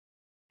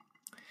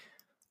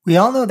We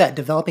all know that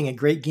developing a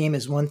great game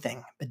is one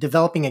thing, but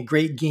developing a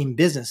great game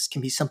business can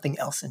be something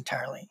else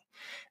entirely.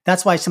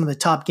 That's why some of the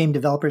top game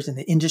developers in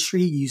the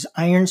industry use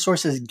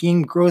ironSource's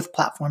game growth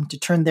platform to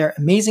turn their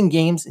amazing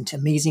games into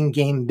amazing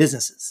game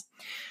businesses.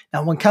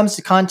 Now, when it comes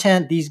to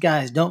content, these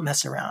guys don't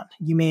mess around.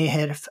 You may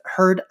have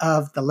heard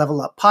of the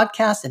Level Up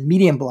podcast and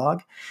Medium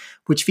blog,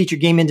 which feature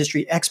game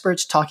industry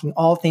experts talking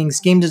all things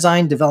game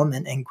design,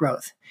 development, and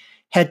growth.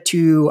 Head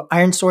to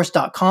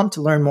ironsource.com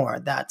to learn more.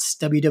 That's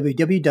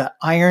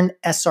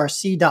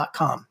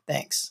www.ironsrc.com.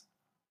 Thanks.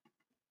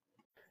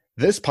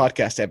 This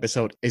podcast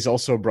episode is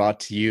also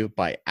brought to you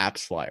by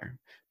AppsFlyer.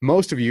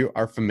 Most of you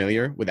are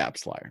familiar with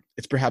AppsFlyer.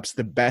 It's perhaps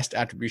the best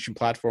attribution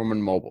platform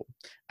on mobile,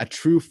 a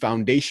true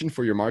foundation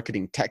for your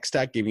marketing tech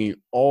stack, giving you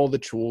all the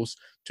tools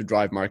to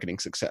drive marketing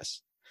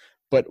success.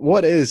 But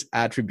what is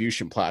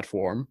attribution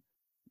platform?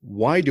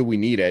 Why do we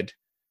need it?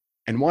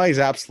 And why is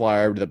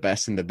AppsFlyer the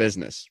best in the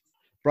business?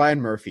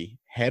 Brian Murphy,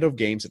 head of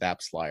games at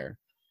AppsFlyer.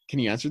 Can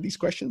you answer these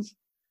questions?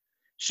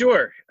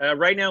 Sure.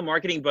 Right now,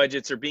 marketing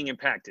budgets are being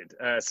impacted.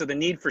 So the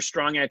need for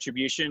strong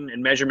attribution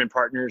and measurement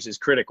partners is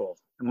critical.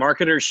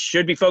 Marketers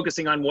should be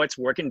focusing on what's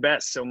working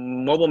best. So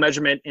mobile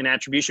measurement and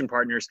attribution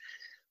partners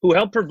who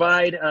help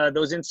provide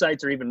those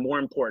insights are even more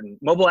important.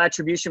 Mobile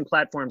attribution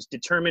platforms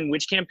determine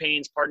which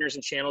campaigns, partners,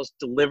 and channels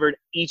delivered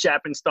each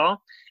app install,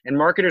 and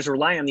marketers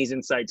rely on these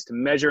insights to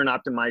measure and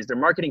optimize their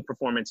marketing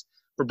performance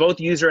for both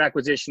user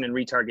acquisition and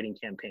retargeting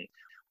campaigns.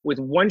 With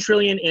 1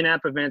 trillion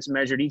in-app events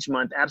measured each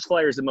month,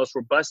 AppsFlyer is the most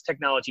robust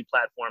technology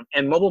platform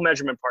and mobile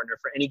measurement partner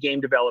for any game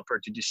developer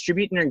to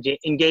distribute and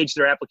engage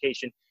their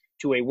application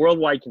to a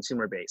worldwide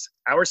consumer base.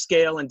 Our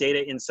scale and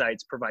data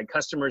insights provide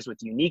customers with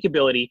the unique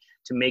ability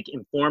to make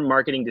informed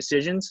marketing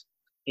decisions.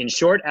 In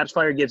short,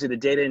 AppsFlyer gives you the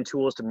data and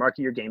tools to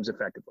market your games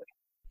effectively.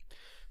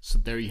 So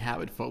there you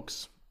have it,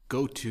 folks.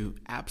 Go to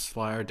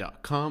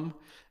appsflyer.com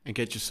and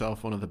get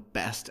yourself one of the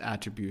best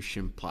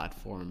attribution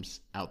platforms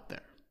out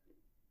there.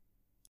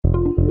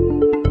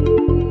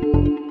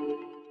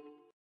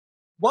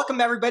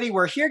 Welcome, everybody.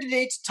 We're here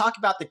today to talk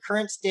about the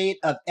current state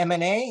of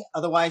M&A,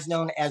 otherwise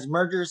known as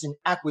mergers and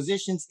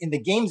acquisitions in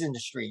the games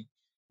industry.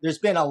 There's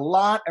been a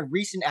lot of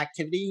recent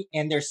activity,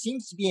 and there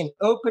seems to be an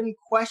open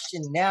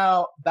question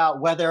now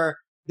about whether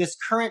this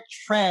current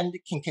trend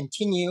can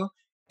continue,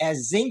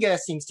 as Zynga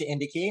seems to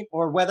indicate,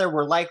 or whether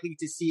we're likely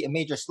to see a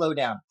major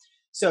slowdown.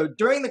 So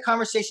during the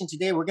conversation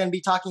today, we're going to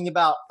be talking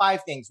about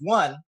 5 things.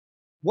 1,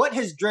 what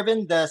has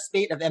driven the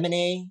spate of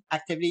M&A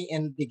activity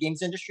in the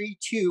games industry?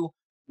 2,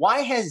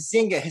 why has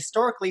Zynga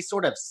historically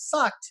sort of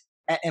sucked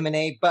at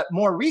M&A, but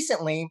more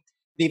recently,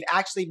 they've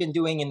actually been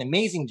doing an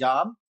amazing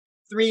job?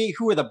 3,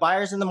 who are the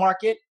buyers in the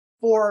market?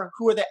 4,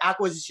 who are the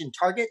acquisition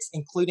targets,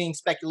 including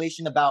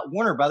speculation about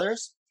Warner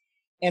Brothers?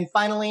 And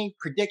finally,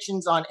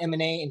 predictions on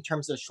M&A in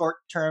terms of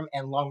short-term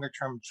and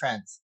longer-term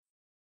trends.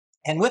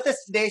 And with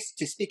us today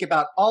to speak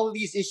about all of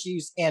these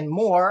issues and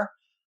more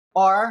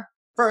are,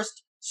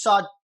 first,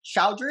 Saad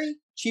Chowdhury,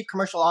 Chief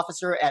Commercial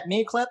Officer at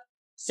Miniclip.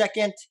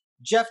 Second,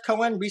 Jeff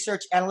Cohen,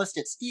 Research Analyst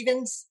at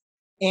Stephens.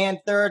 And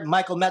third,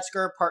 Michael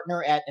Metzger,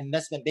 Partner at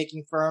investment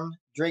banking firm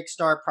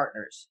Drakestar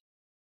Partners.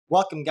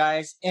 Welcome,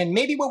 guys. And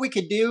maybe what we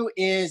could do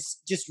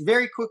is just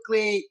very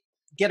quickly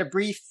get a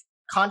brief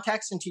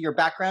context into your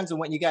backgrounds and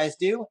what you guys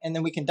do, and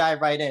then we can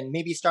dive right in.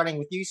 Maybe starting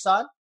with you,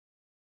 Saad.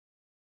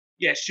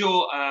 Yeah,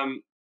 sure.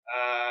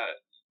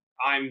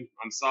 I'm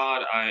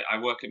Saad. I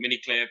work at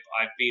Miniclip.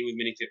 I've been with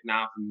Miniclip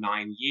now for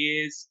 9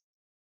 years.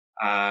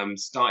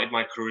 Started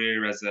my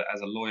career as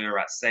a lawyer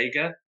at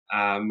Sega.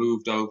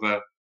 Moved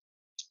over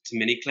to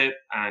Miniclip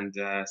and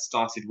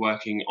started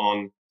working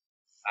on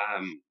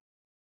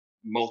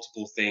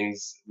multiple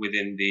things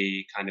within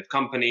the kind of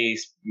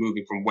companies,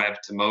 moving from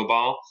web to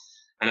mobile.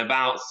 And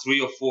about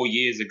 3 or 4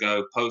 years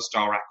ago, post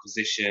our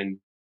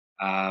acquisition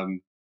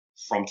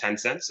from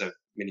Tencent, so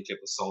Miniclip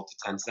was sold to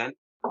Tencent,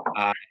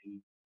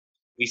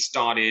 we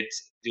started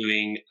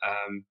doing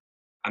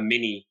a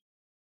mini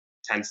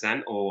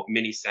Tencent, or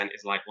mini cent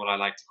is like what I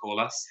like to call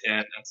us,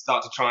 and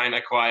start to try and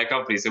acquire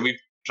companies. So we've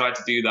tried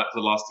to do that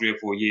for the last 3 or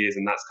 4 years,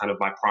 and that's kind of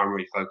my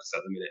primary focus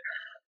at the minute.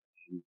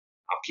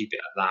 I'll keep it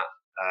at that.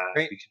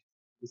 Great. We can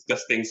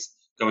discuss things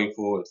going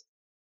forward.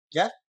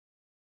 Jeff?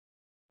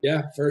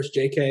 Yeah, first,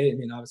 JK,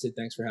 obviously,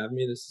 thanks for having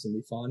me. This is going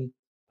to be fun.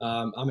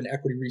 I'm an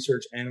equity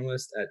research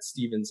analyst at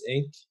Stephens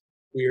Inc.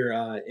 We're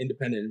an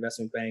independent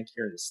investment bank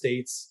here in the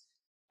States.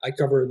 I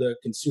cover the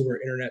consumer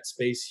internet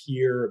space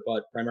here,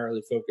 but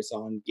primarily focus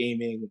on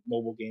gaming,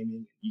 mobile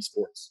gaming, and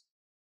esports.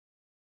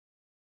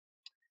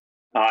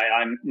 Hi,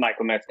 I'm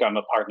Michael Metzger. I'm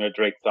a partner at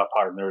Drakestar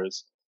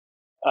Partners.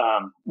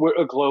 We're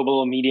a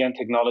global media and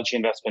technology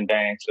investment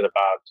bank with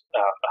about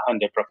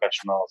 100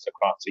 professionals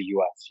across the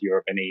US,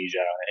 Europe, and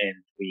Asia.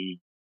 And we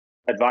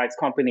advise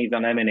companies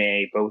on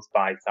M&A, both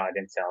buy side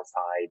and sell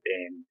side,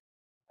 and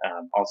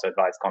also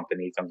advise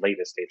companies on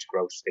later stage,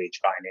 growth stage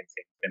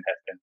financing, and have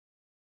been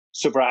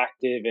super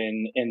active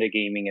in the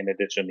gaming and the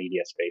digital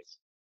media space.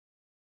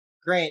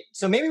 Great.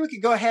 So maybe we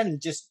could go ahead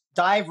and just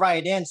dive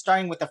right in,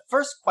 starting with the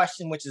first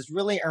question, which is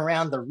really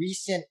around the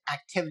recent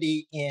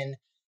activity in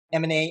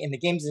M&A in the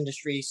games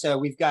industry. So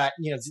we've got,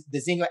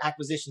 the Zynga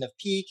acquisition of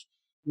Peak.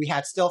 We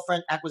had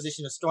Stillfront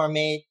acquisition of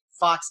Storm8,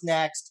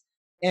 Foxnext,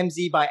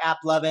 MZ by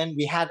AppLovin.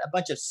 We had a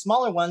bunch of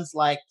smaller ones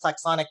like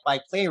Plexonic by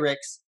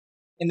Playrix.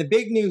 And the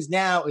big news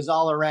now is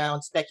all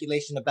around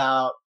speculation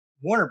about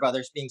Warner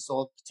Brothers being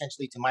sold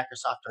potentially to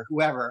Microsoft or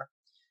whoever.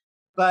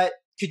 But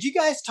could you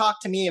guys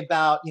talk to me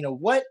about,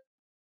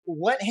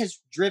 what has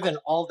driven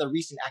all the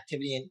recent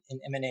activity in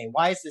M&A?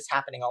 Why is this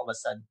happening all of a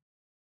sudden?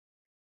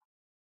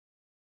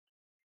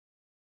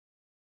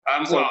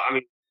 Well, I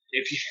mean,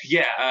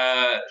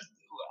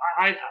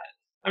 I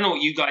don't know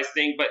what you guys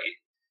think, but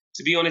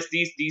to be honest,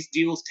 these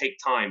deals take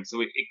time. So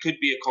it could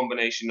be a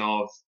combination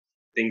of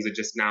things are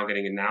just now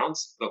getting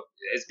announced, but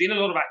there's been a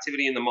lot of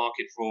activity in the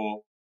market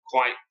for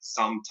quite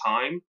some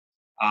time.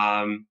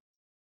 And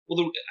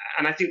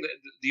I think that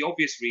the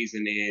obvious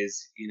reason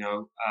is,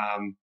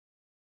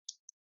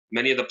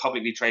 many of the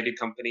publicly traded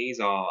companies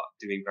are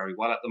doing very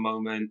well at the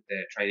moment.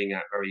 They're trading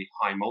at very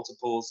high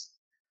multiples.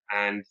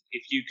 And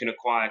if you can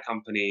acquire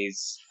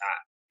companies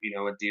at,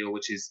 a deal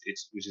which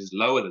is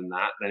lower than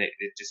that, then it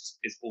just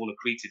is all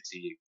accreted to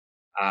you.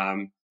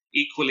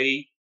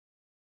 Equally,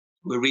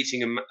 we're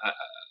reaching a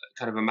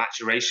kind of a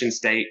maturation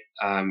state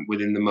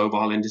within the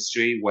mobile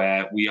industry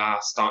where we are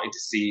starting to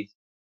see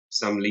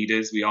some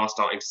leaders. We are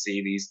starting to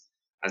see these,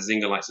 as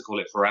Zynga likes to call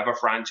it, forever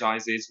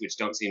franchises, which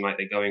don't seem like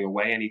they're going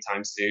away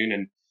anytime soon.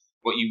 And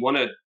what you want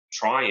to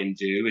try and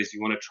do is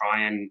you want to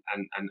try and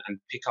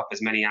pick up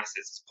as many assets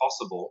as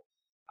possible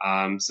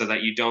so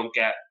that you don't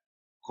get,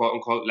 quote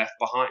unquote, left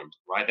behind,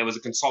 right? There was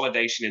a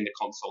consolidation in the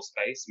console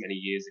space many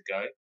years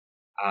ago.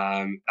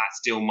 That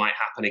still might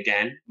happen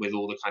again with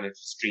all the kind of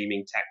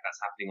streaming tech that's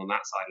happening on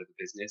that side of the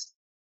business.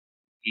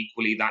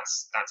 Equally,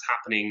 that's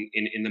happening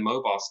in the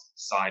mobile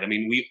side. I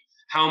mean,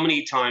 how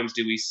many times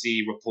do we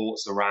see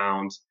reports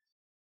around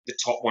the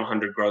top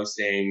 100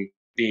 grossing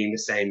being the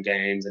same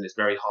games, and it's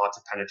very hard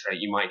to penetrate?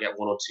 You might get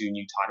one or two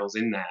new titles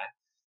in there.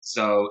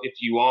 So if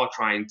you are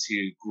trying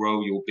to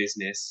grow your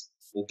business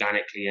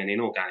organically and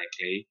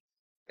inorganically,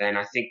 then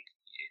I think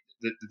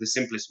the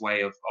simplest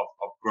way of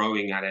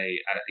growing at a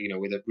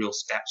with a real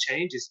step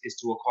change is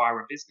to acquire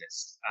a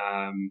business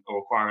or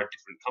acquire a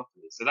different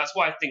company. So that's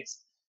why I think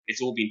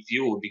it's all been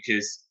fueled,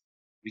 because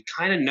we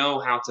kind of know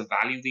how to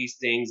value these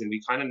things, and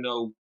we kind of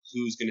know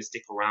who's going to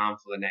stick around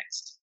for the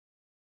next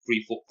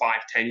 3, 4, 5,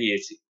 10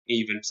 years,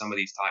 even some of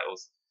these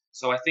titles.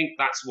 So I think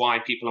that's why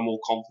people are more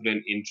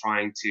confident in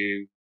trying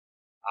to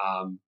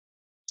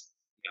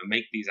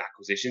make these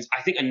acquisitions.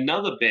 I think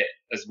another bit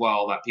as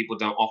well that people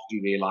don't often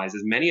realize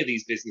is many of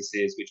these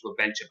businesses which were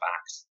venture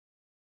backed,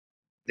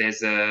 there's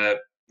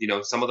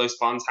some of those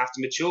funds have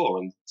to mature,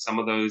 and some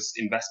of those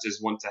investors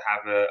want to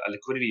have a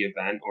liquidity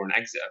event or an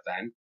exit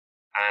event.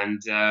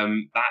 And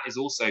that is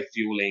also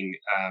fueling,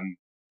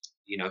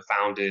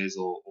 founders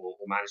or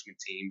management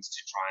teams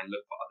to try and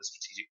look for other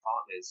strategic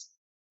partners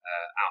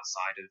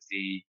outside of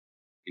the,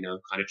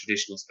 kind of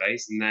traditional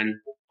space. And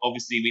then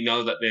obviously we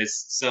know that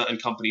there's certain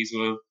companies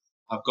who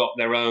have got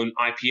their own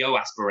IPO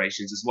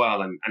aspirations as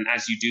well. And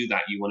as you do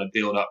that, you want to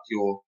build up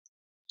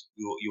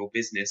your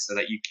business so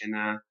that you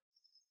can,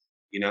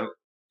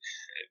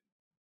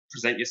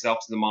 present yourself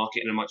to the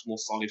market in a much more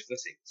solid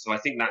footing. So I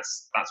think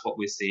that's what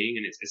we're seeing,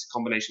 and it's a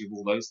combination of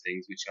all those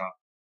things which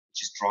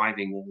is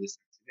driving all this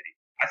activity.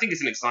 I think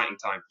it's an exciting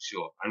time for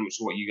sure. I'm not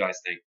sure what you guys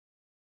think.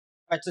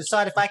 All right, so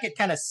Saad, if I could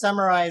kind of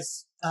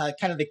summarize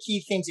kind of the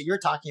key things that you're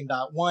talking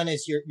about. One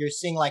is you're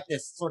seeing like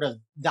this sort of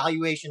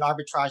valuation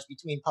arbitrage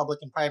between public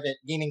and private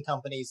gaming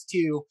companies.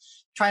 Two,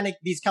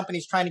 these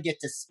companies trying to get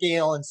to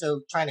scale, and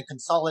so trying to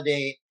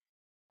consolidate.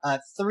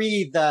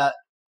 Three,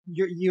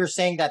 you're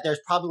saying that there's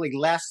probably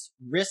less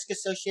risk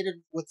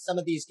associated with some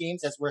of these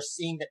games, as we're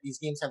seeing that these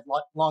games have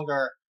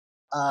longer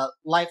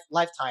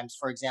lifetimes,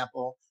 for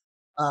example.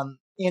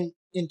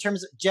 In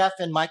terms of Jeff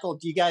and Michael,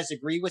 do you guys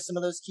agree with some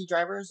of those key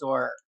drivers,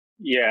 or?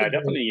 Yeah, I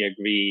definitely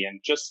agree.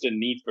 And just the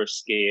need for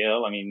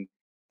scale. I mean,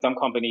 some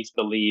companies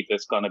believe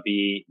there's going to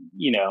be,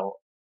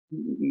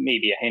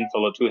 maybe a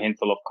handful or two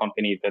handful of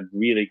companies that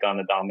really going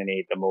to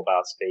dominate the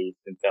mobile space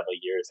in several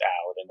years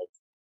out. And it's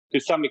to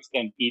some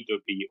extent either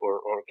be or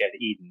get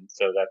eaten.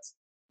 So that's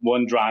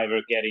one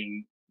driver,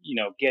 getting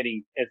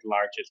as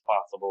large as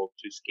possible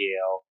to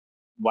scale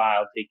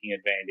while taking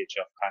advantage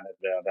of kind of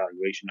the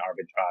valuation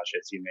arbitrage,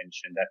 as you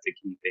mentioned. That's a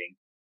key thing.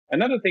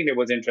 Another thing that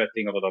was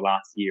interesting over the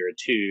last year or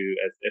two,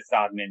 as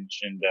Saad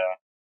mentioned,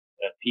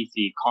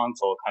 PC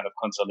console kind of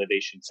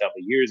consolidation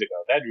several years ago,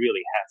 that really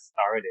has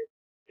started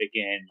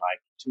again, like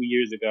 2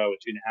 years ago,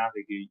 2.5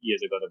 years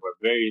ago, there were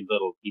very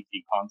little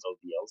PC console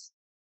deals,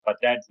 but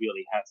that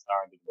really has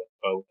started with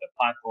both the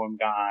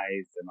platform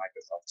guys, the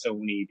Microsoft,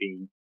 Sony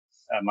being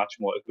much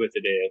more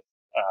acquisitive,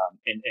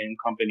 and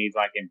companies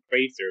like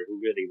Embracer, who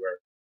really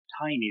were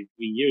tiny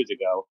 3 years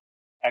ago,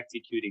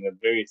 executing a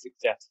very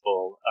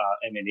successful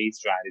M&A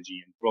strategy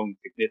and growing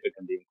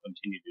significantly and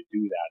continue to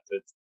do that. So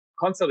it's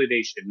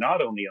consolidation not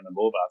only on the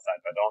mobile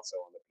side, but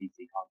also on the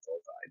PC console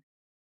side.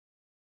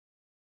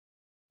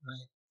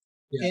 Right.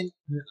 Yeah, And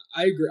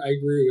I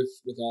agree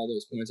with all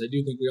those points. I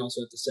do think we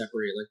also have to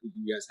separate, like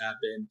you guys have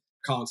been,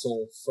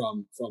 console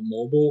from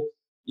mobile.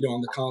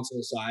 On the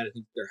console side, I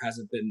think there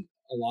hasn't been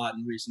a lot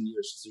in recent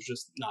years. There's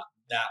just not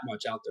that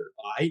much out there to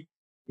buy.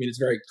 I mean, it's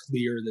very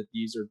clear that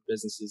these are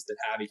businesses that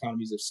have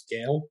economies of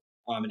scale.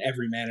 And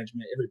every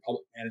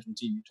public management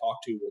team you talk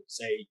to will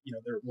say,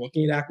 they're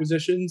looking at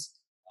acquisitions.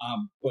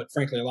 But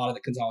frankly, a lot of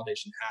the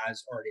consolidation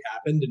has already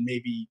happened, and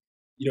maybe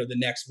the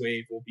next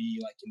wave will be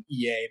like an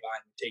EA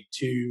buying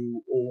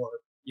Take-Two, or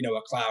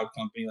a cloud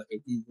company like a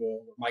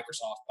Google or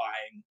Microsoft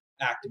buying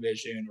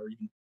Activision, or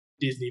even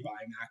Disney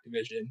buying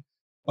Activision.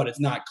 But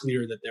it's not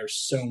clear that there's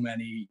so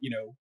many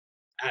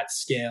at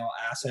scale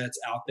assets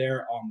out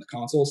there on the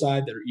console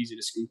side that are easy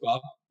to scoop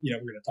up. We're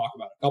going to talk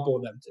about a couple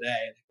of them today.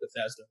 I think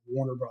Bethesda,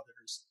 Warner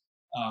Brothers,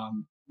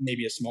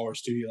 maybe a smaller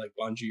studio like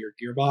Bungie or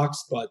Gearbox,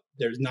 but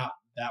there's not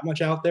that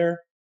much out there.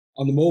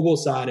 On the mobile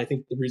side, I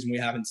think the reason we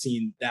haven't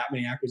seen that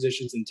many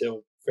acquisitions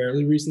until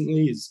fairly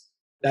recently is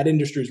that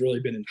industry has really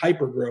been in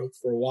hyper growth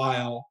for a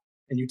while,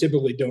 and you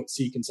typically don't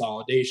see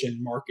consolidation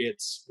in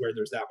markets where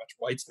there's that much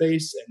white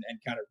space and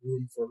kind of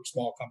room for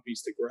small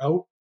companies to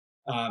grow.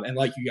 And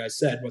like you guys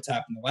said, what's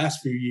happened the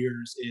last few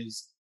years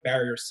is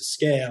barriers to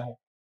scale,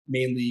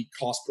 mainly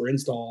cost per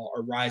install,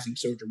 are rising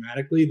so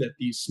dramatically that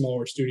these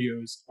smaller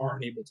studios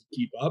aren't able to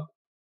keep up.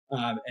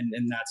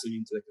 And that's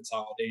leading to the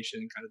consolidation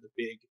and kind of the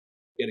big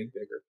getting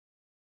bigger.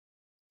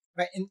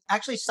 Right. And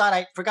actually, Saad,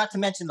 I forgot to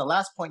mention the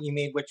last point you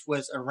made, which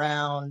was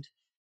around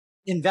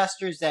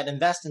investors that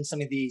invest in some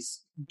of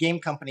these game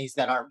companies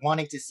that are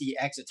wanting to see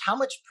exits. How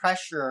much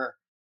pressure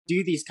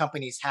do these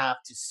companies have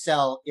to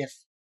sell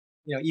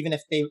even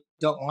if they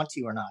don't want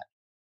to or not?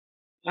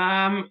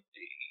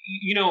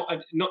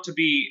 Not to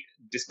be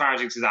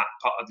disparaging to that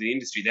part of the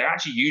industry, they're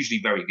actually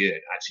usually very good.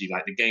 Actually,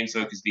 like the games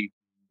focused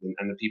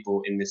and the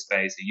people in this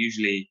space, they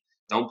usually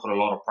don't put a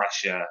lot of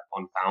pressure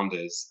on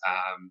founders.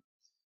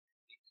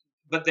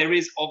 But there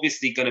is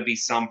obviously going to be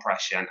some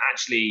pressure, and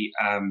actually,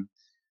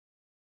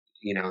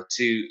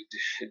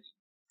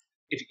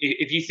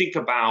 if you think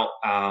about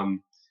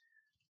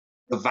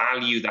the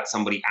value that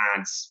somebody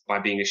adds by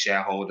being a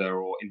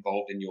shareholder or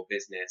involved in your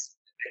business,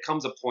 there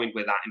comes a point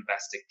where that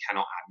investor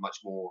cannot add much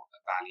more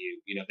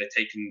value. They're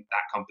taking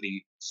that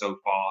company so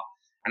far,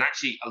 and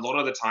actually, a lot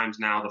of the times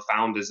now, the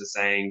founders are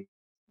saying,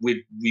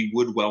 we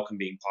would welcome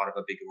being part of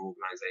a bigger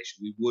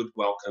organization. We would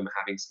welcome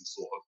having some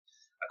sort of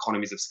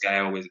economies of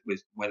scale with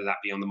whether that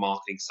be on the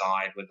marketing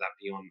side, whether that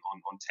be on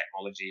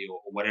technology or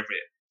whatever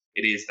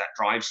it is that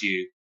drives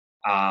you.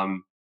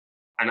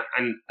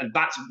 And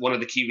that's one of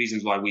the key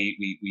reasons why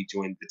we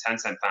joined the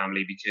Tencent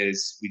family,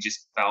 because we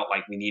just felt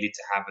like we needed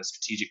to have a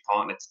strategic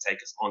partner to take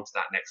us onto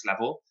that next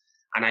level.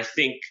 And I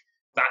think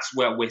that's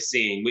where we're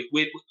seeing.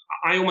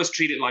 I almost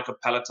treat it like a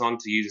Peloton,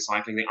 to use a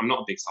cycling thing. I'm not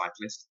a big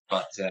cyclist,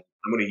 but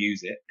I'm going to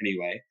use it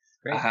anyway.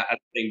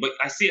 But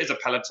I see it as a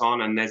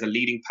Peloton, and there's a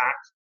leading pack,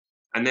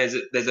 and there's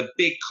a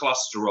big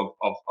cluster of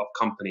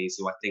companies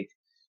who I think,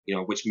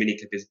 which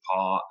Miniclip is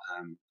part,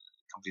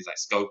 companies like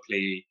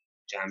Scopely,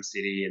 Jam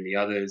City, and the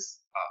others.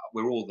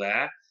 We're all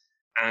there,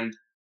 and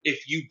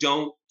if you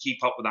don't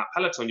keep up with that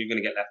peloton, you're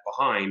going to get left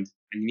behind,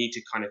 and you need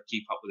to kind of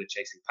keep up with the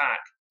chasing pack.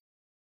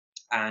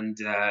 And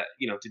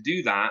to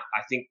do that,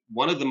 I think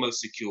one of the most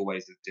secure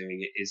ways of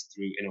doing it is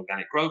through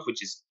inorganic growth,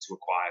 which is to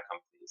acquire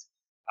companies.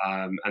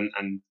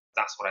 And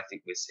that's what I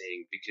think we're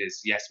seeing,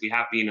 because yes, we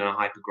have been in a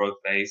hyper growth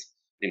phase.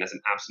 I think that's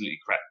an absolutely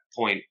correct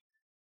point.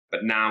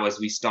 But now, as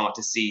we start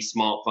to see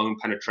smartphone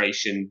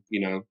penetration,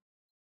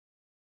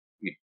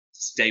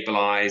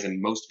 stabilize,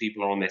 and most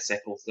people are on their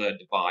second or third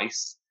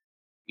device,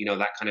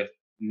 that kind of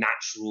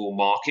natural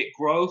market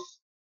growth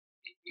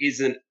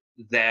isn't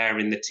there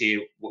in the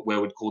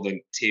where we'd call them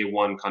tier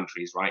one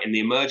countries, right? In the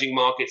emerging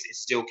markets, it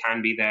still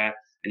can be there,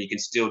 and you can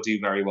still do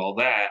very well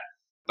there.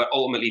 But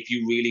ultimately, if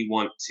you really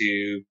want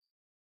to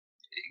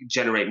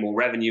generate more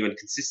revenue and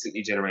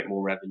consistently generate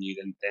more revenue,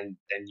 then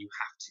you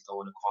have to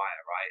go and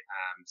acquire, right?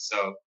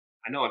 So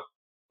I know I've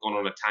gone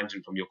on a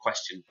tangent from your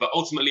question, but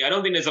ultimately, I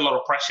don't think there's a lot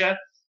of pressure.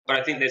 But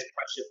I think there's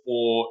pressure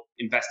for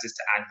investors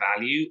to add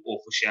value, or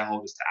for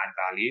shareholders to add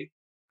value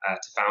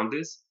to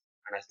founders.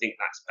 And I think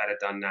that's better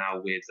done now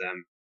with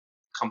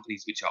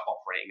companies which are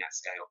operating at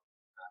scale.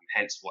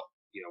 Hence,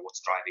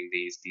 what's driving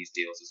these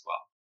deals as well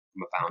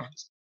from a founder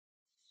perspective.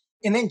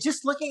 And then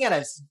just looking at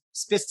a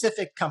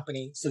specific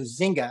company, so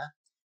Zynga,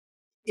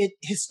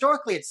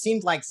 historically it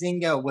seemed like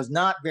Zynga was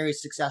not very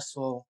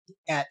successful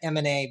at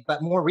M&A,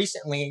 but more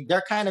recently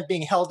they're kind of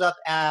being held up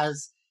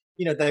as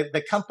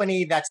the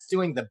company that's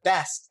doing the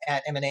best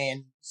at M&A.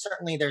 And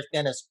certainly there's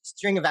been a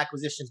string of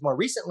acquisitions more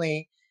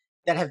recently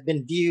that have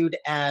been viewed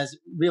as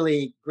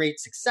really great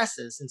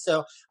successes. And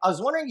so I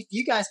was wondering if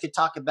you guys could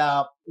talk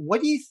about, what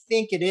do you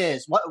think it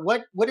is?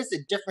 What is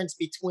the difference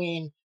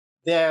between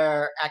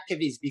their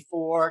activities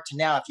before to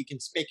now, if you can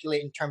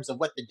speculate in terms of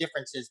what the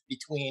difference is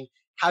between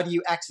how do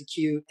you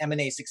execute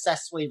M&A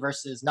successfully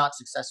versus not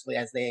successfully,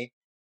 as they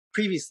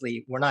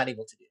previously were not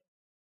able to do?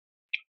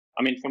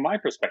 I mean, from my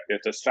perspective,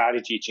 the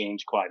strategy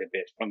changed quite a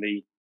bit from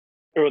the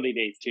early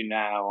days to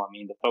now, I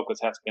mean, the focus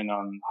has been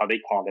on how they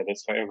call it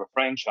as forever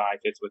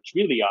franchises, which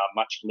really are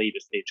much later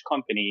stage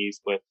companies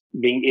with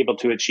being able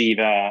to achieve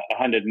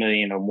 100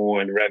 million or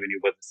more in revenue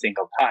with a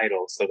single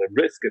title. So the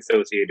risk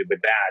associated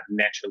with that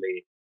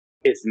naturally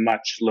is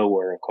much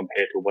lower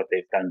compared to what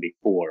they've done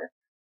before.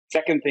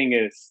 Second thing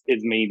is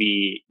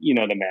maybe,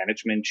 the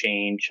management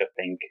change. I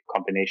think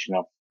combination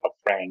of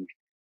Frank,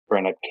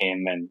 Bernard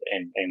Kim, and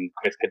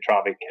Chris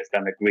Petrovic has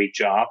done a great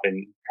job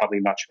and probably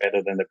much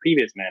better than the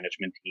previous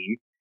management team.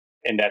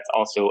 And that's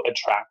also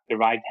attract the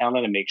right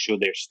talent and make sure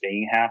they're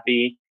staying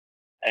happy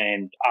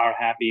and are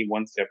happy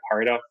once they're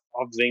part of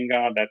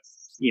Zynga.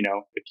 That's,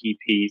 the key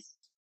piece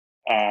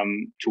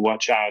to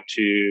watch out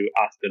to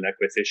after an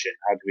acquisition.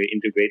 How do we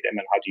integrate them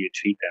and how do you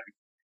treat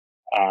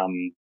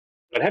them?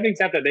 But having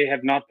said that, they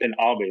have not been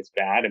always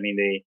bad. I mean,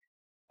 they,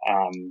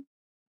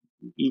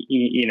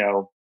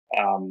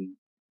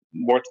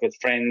 Worked with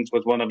Friends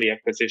was one of the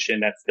acquisition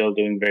that's still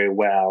doing very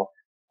well.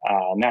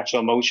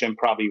 Natural Motion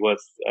probably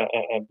was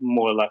a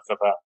more or less of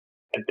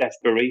a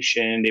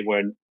desperation. They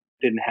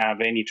didn't have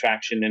any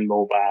traction in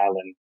mobile,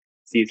 and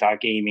CSR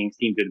Gaming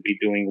seemed to be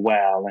doing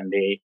well, and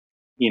they,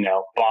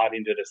 bought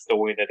into the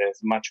story that there's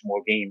much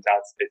more games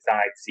out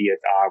besides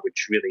CSR,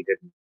 which really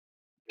didn't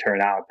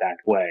turn out that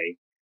way.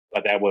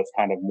 But that was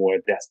kind of more a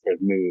desperate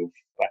move,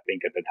 I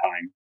think, at the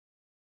time.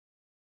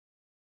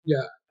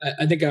 Yeah,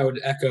 I think I would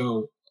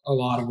echo a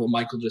lot of what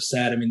Michael just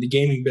said. I mean, the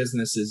gaming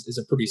business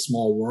is a pretty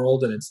small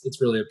world, and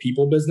it's really a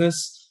people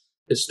business.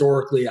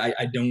 Historically,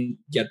 I don't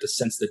get the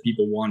sense that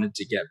people wanted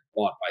to get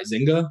bought by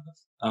Zynga.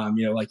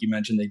 Like you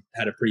mentioned, they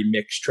had a pretty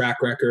mixed track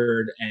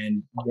record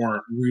and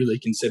weren't really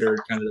considered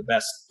kind of the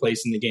best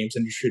place in the games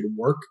industry to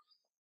work.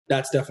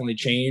 That's definitely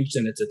changed,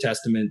 and it's a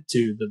testament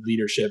to the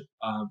leadership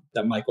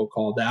that Michael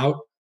called out.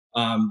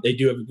 They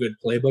do have a good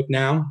playbook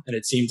now, and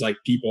it seems like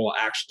people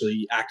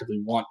actually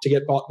actively want to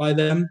get bought by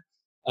them.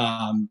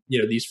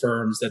 These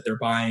firms that they're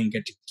buying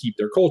get to keep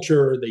their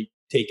culture, they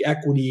take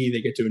equity,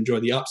 they get to enjoy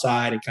the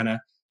upside and kind of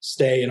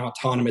stay an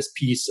autonomous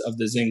piece of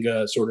the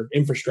Zynga sort of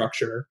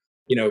infrastructure,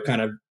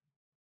 kind of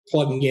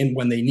plugging in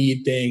when they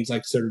need things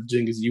like sort of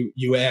Zynga's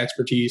UA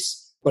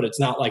expertise. But it's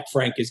not like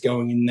Frank is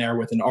going in there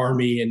with an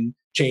army and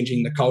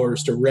changing the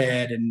colors to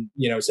red and,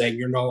 saying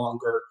you're no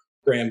longer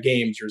Gram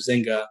Games, you're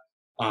Zynga.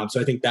 So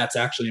I think that's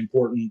actually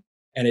important.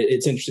 And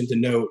it's interesting to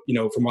note,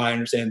 from what I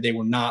understand, they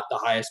were not the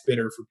highest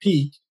bidder for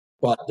Peak,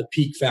 but the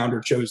Peak founder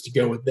chose to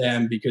go with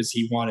them because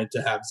he wanted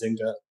to have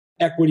Zynga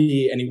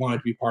equity and he wanted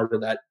to be part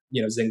of that,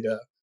 Zynga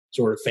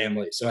sort of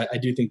family. So I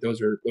do think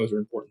those are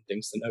important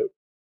things to note.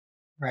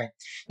 Right.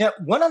 Now,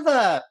 one of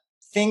the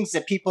things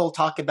that people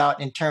talk about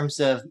in terms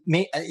of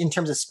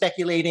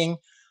speculating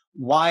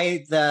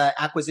why the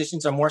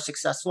acquisitions are more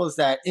successful is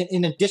that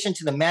in addition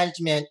to the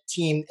management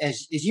team,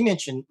 as you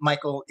mentioned,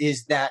 Michael,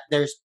 is that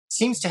there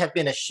seems to have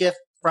been a shift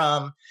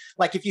from,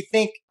 like, if you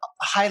think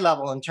high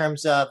level in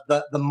terms of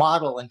the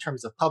model, in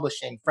terms of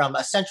publishing, from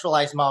a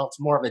centralized model to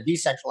more of a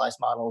decentralized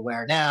model,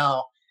 where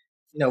now,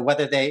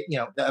 whether they,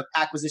 the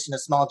acquisition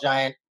of Small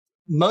Giant,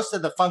 most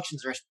of the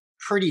functions are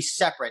pretty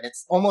separate.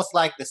 It's almost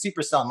like the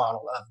Supercell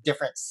model of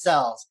different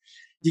cells.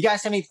 Do you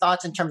guys have any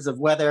thoughts in terms of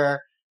whether,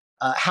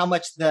 how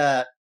much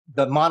the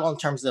model in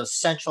terms of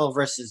central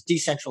versus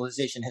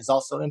decentralization has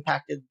also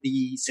impacted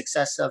the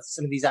success of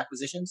some of these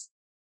acquisitions?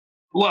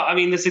 Well, I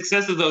mean, the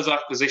success of those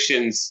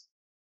acquisitions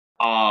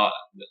are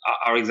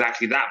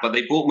exactly that, but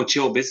they bought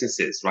mature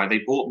businesses, right?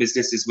 They bought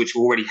businesses which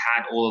already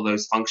had all of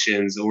those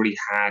functions, already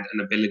had an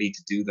ability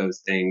to do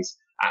those things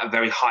at a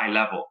very high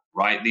level,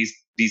 right?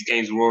 These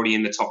games were already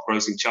in the top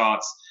grossing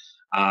charts,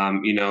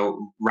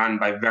 ran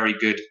by very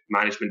good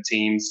management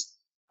teams.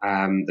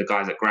 The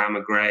guys at Gram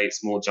are great,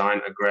 Small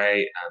Giant are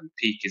great,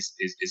 Peak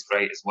is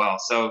great as well.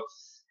 So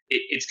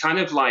it's kind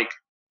of like,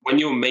 when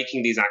you're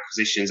making these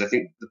acquisitions, I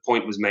think the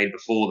point was made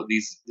before that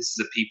this is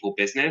a people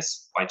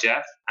business by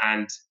Jeff.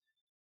 And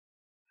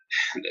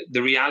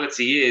the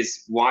reality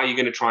is, why are you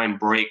going to try and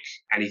break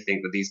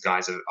anything that these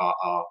guys have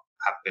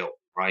built,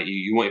 right?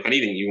 You want, if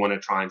anything, you want to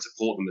try and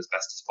support them as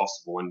best as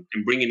possible,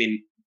 and bringing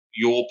in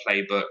your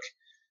playbook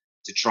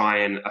to try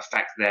and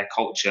affect their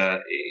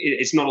culture.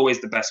 It's not always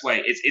the best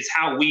way. It's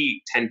how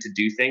we tend to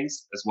do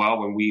things as well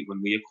when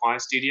we acquire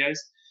studios.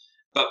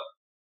 But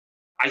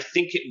I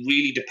think it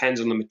really depends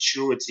on the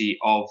maturity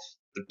of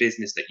the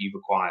business that you've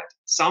acquired.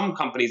 Some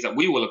companies that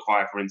we will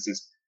acquire, for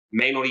instance,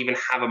 may not even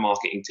have a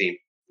marketing team,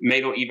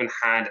 may not even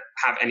have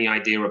any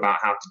idea about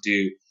how to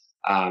do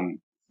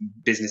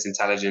business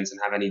intelligence and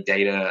have any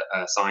data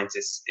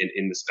scientists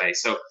in the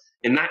space. So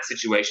in that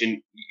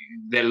situation,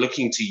 they're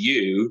looking to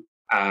you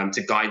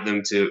to guide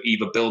them to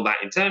either build that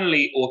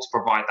internally or to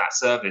provide that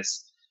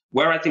service.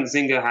 Where I think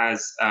Zynga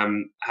has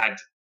had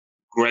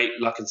great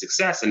luck and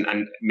success, and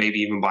maybe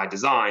even by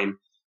design,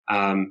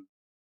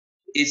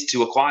 is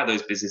to acquire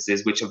those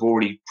businesses which have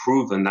already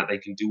proven that they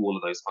can do all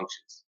of those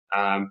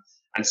functions.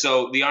 And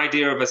so the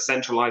idea of a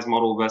centralized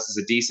model versus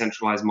a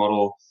decentralized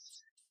model,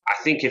 I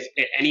think if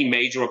any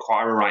major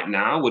acquirer right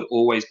now would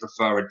always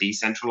prefer a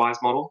decentralized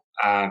model,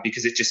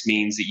 because it just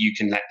means that you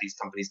can let these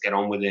companies get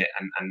on with it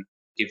and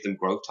give them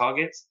growth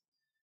targets.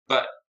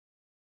 But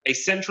a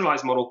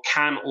centralized model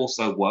can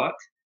also work,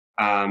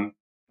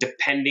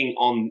 depending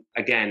on,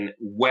 again,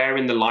 where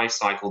in the life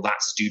cycle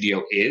that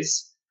studio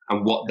is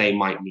and what they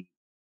might need.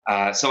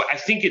 So I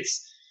think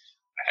it's,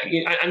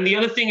 and the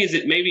other thing is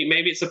that maybe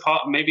it's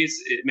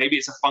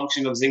a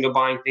function of Zynga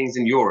buying things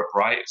in Europe,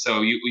 right?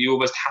 So you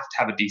almost have to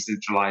have a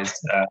decentralized,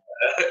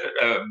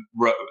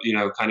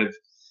 kind of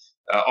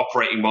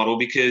operating model,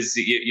 because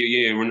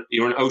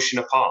you're an ocean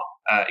apart.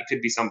 It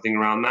could be something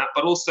around that,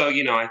 but also,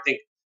 I think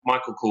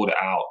Michael called it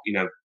out.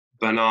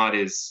 Bernard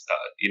is,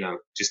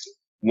 just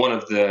one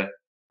of the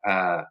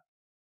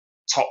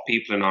top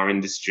people in our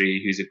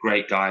industry, who's a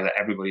great guy that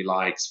everybody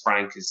likes.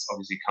 Frank has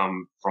obviously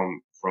come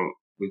from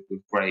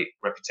with great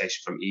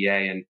reputation from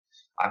EA, and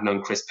I've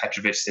known Chris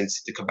Petrovich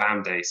since the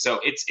Kabam days. So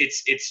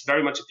it's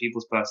very much a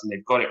people's person.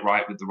 They've got it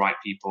right with the right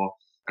people,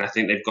 and I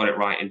think they've got it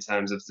right in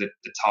terms of the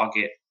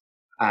target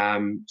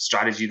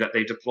strategy that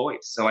they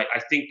deployed. So I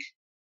think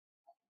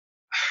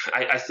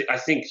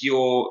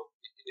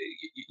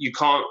you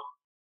can't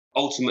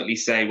ultimately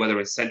say whether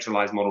a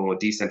centralized model or a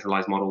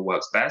decentralized model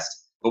works best.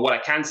 But what I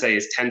can say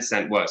is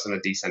Tencent works on a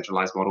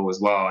decentralized model as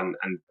well, and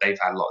they've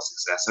had a lot of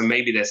success. So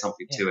maybe there's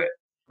something to it,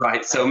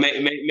 right? So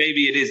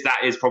maybe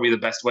that is probably the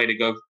best way to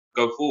go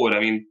forward. I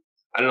mean,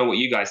 I don't know what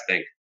you guys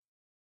think.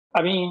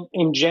 I mean,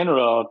 in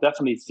general,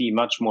 definitely see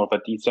much more of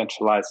a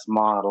decentralized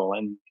model,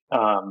 and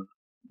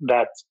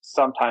that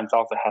sometimes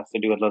also has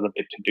to do a little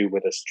bit to do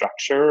with the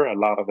structure. A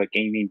lot of the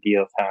gaming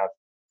deals have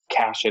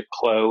cash at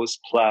close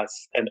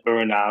plus an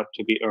earn out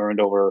to be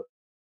earned over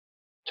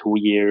 2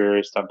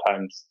 years,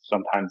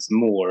 sometimes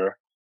more.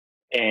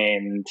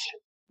 And,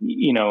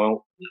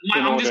 Mike,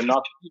 I'm just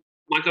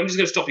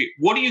going to stop you.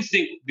 What do you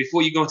think,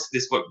 before you go into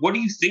this work, what do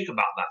you think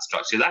about that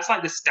structure? That's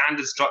like the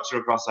standard structure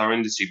across our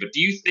industry, but do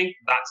you think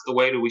that's the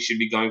way that we should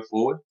be going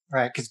forward?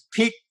 Right, because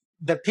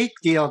the Peak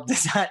deal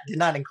did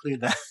not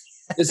include that.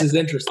 This is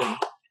interesting.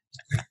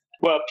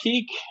 Well,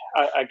 Peak,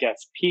 I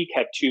guess Peak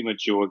had 2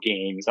 mature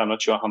games. I'm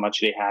not sure how much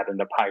they had in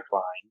the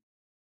pipeline.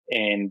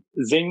 And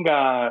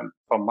Zynga,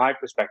 from my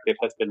perspective,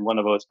 has been one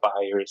of those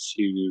buyers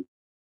who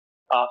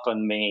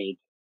often made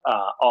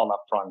all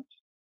upfront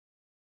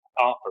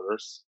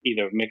offers,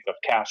 either a mix of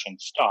cash and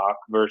stock,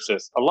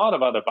 versus a lot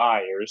of other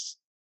buyers.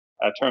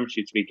 Term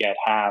sheets we get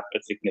have a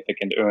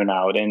significant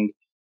earnout. And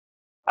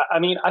I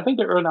mean, I think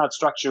the earnout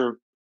structure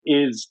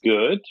is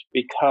good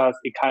because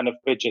it kind of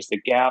bridges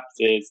the gaps.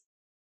 Is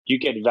you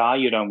get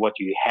valued on what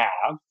you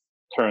have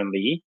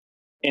currently.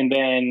 And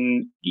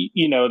then,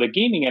 the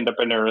gaming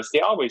entrepreneurs, they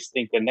always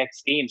think the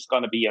next game is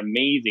going to be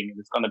amazing and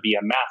it's going to be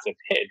a massive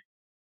hit.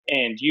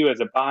 And you as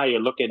a buyer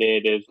look at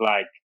it as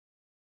like,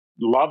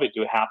 love it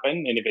to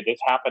happen. And if it does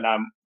happen,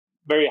 I'm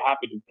very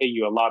happy to pay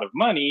you a lot of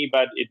money,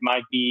 but it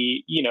might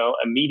be,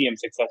 a medium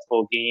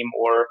successful game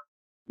or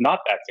not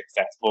that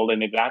successful.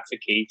 And if that's the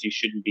case, you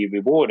shouldn't be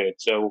rewarded.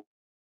 So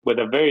with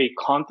a very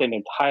content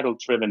and title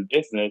driven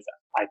business,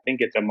 I think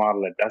it's a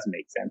model that does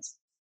make sense.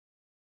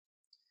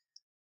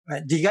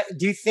 Do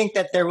you think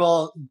that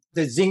the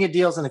Zynga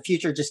deals in the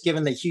future, just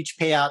given the huge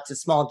payout to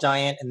Small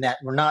Giant, and that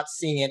we're not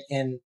seeing it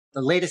in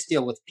the latest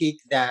deal with Peak,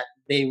 that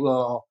they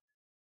will?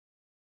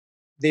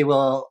 Do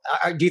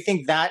you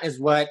think that is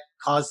what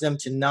caused them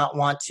to not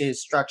want to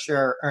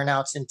structure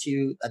earnouts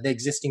into the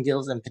existing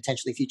deals and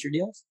potentially future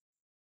deals?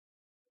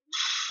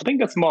 I think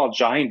the Small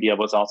Giant deal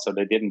was also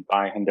they didn't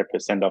buy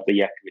 100% of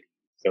the equity,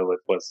 so it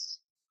was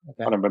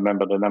I don't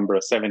remember the number,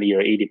 of 70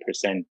 or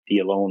 80%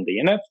 deal only,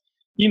 and that's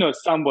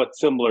somewhat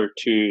similar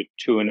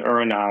to an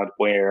earnout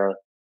where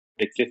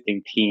the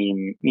existing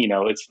team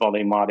is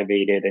fully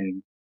motivated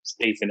and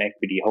stays an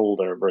equity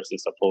holder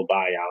versus a full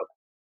buyout.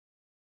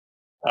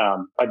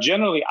 But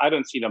generally, I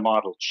don't see the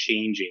model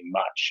changing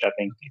much. I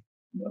think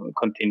we'll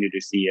continue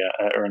to see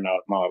a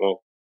earnout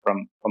model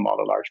from all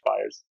the large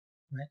buyers.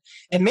 Right.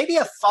 And maybe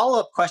a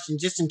follow-up question,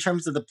 just in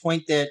terms of the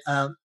point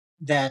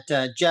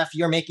that Jeff,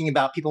 you're making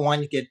about people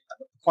wanting to get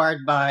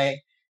acquired by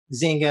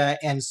Zynga,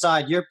 and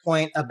Saad, your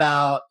point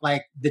about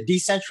like the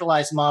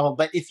decentralized model.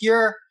 But if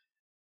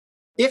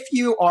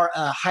you are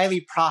a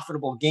highly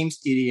profitable game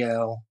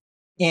studio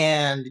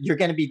and you're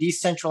going to be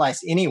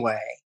decentralized anyway,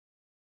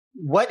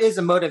 what is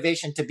a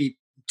motivation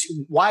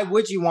why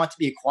would you want to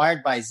be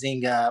acquired by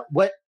Zynga?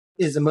 What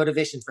is the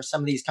motivation for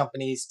some of these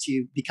companies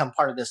to become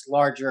part of this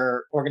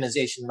larger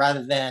organization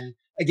rather than,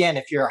 again,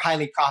 if you're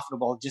highly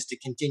profitable, just to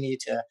continue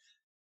to,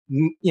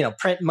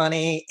 print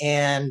money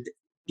and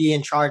be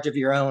in charge of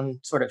your own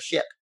sort of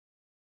ship?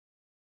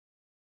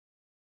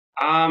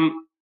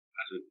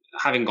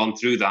 Having gone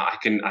through that,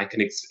 I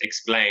can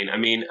explain. I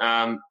mean,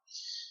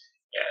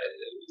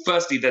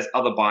 firstly, there's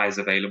other buyers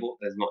available.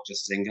 There's not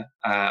just Zynga.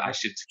 I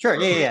should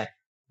yeah.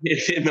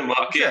 In the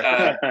market.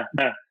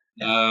 Sure.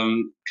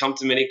 Come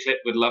to Miniclip,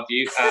 would love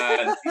you.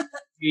 I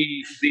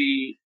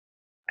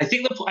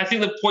think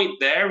the point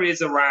there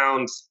is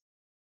around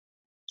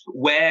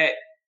where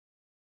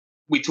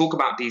we talk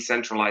about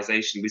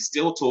decentralization. We're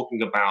still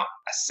talking about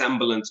a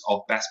semblance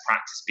of best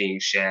practice being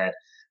shared,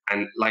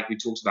 and like we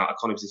talked about,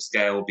 economies of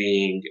scale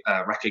being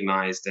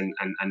recognized, and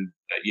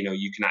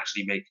you can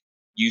actually make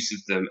use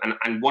of them.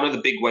 And one of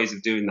the big ways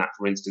of doing that,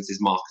 for instance, is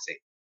marketing,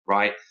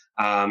 right?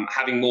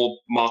 Having more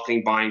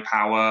marketing buying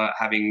power,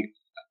 having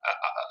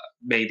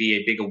maybe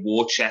a bigger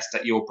war chest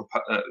at your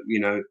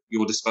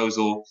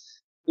disposal.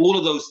 All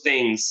of those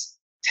things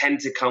tend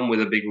to come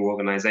with a bigger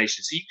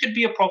organization. So you could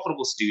be a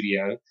profitable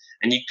studio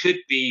and you could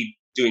be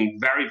doing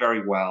very,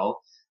 very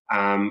well.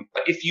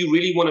 But if you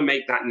really want to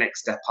make that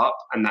next step up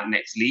and that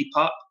next leap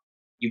up,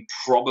 you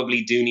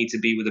probably do need to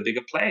be with a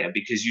bigger player,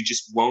 because you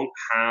just won't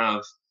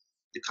have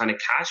the kind of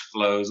cash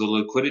flows or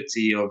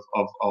liquidity of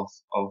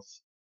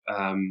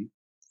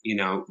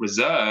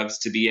reserves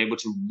to be able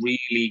to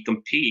really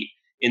compete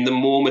in the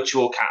more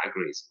mature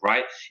categories,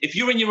 right? If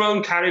you're in your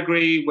own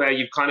category where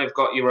you've kind of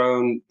got your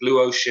own blue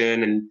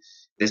ocean and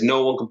there's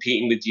no one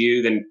competing with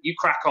you, then you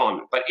crack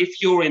on. But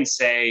if you're in,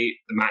 say,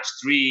 the match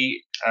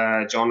 3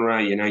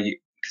 genre,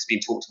 it's been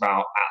talked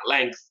about at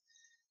length.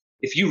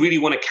 If you really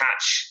want to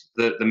catch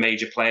the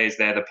major players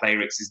there, the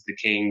Playrixes, the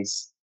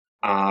Kings,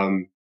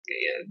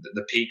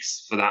 the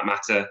Peaks for that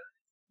matter,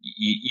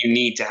 you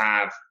need to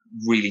have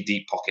really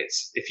deep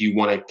pockets if you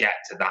want to get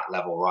to that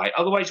level, right?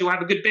 Otherwise, you'll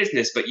have a good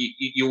business, but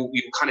you'll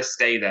kind of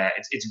stay there.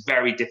 It's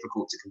very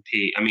difficult to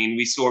compete. I mean,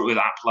 we saw it with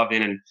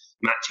AppLovin and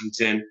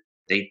Matchington.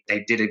 They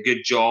did a good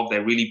job. They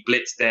really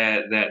blitzed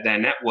their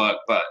network,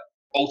 but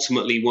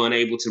ultimately weren't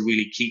able to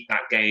really keep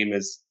that game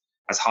as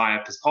high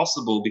up as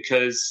possible,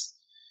 because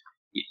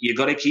you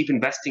got to keep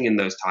investing in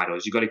those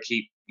titles. You got to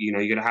keep, you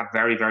got to have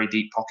very, very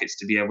deep pockets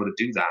to be able to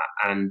do that.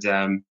 And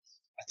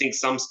I think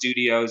some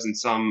studios and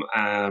some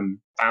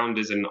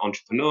founders and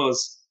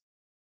entrepreneurs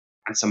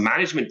and some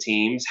management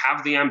teams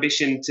have the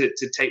ambition to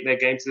take their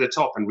game to the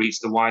top and reach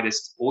the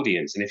widest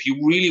audience. And if you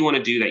really want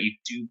to do that,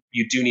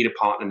 you do need a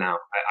partner now.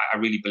 I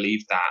really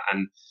believe that.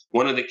 And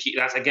one of the key,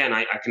 that's again,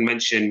 I can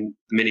mention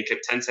the Miniclip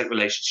Tencent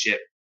relationship.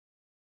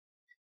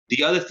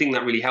 The other thing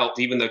that really helped,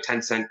 even though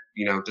Tencent,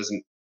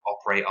 doesn't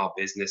operate our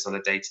business on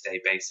a day-to-day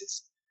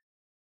basis,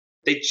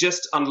 they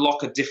just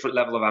unlock a different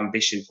level of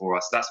ambition for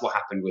us. That's what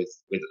happened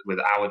with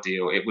our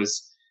deal. It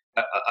was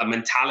a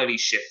mentality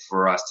shift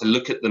for us to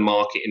look at the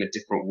market in a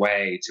different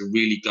way, to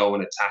really go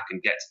and attack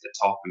and get to the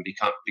top and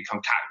become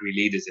category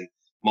leaders in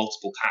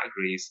multiple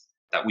categories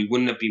that we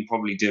wouldn't have been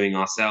probably doing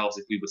ourselves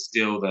if we were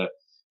still the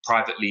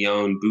privately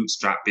owned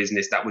bootstrap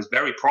business that was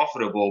very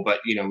profitable, but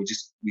we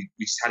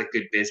just had a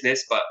good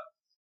business. But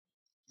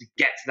to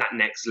get to that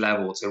next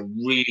level, to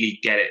really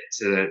get it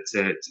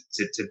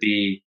to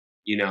be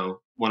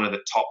one of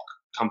the top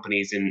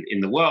companies in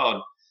the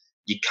world,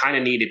 you kind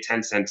of needed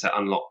Tencent to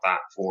unlock that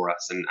for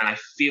us. And I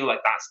feel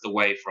like that's the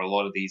way for a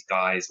lot of these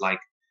guys. Like,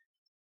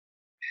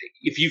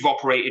 if you've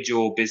operated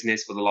your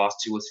business for the last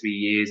 2 or 3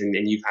 years and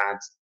you've had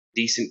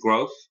decent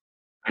growth,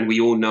 and we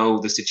all know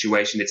the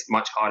situation, it's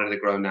much harder to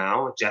grow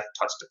now. Jeff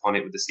touched upon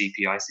it with the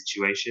CPI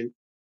situation.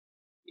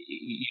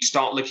 You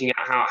start looking at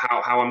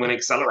how I'm going to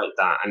accelerate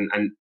that.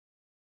 And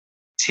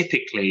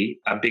typically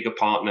a bigger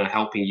partner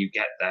helping you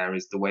get there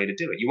is the way to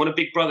do it. You want a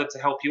big brother to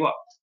help you up.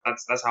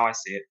 That's how I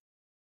see it.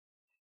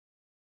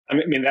 I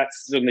mean,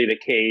 that's certainly the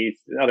case.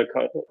 Other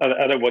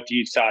what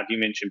you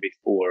mentioned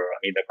before. I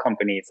mean, the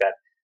companies that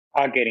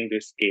are getting to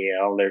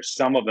scale, there's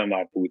some of them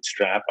are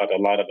bootstrapped, but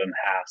a lot of them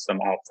have some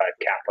outside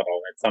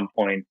capital. At some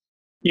point,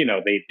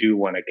 they do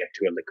want to get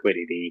to a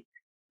liquidity.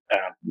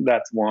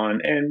 That's one.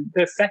 And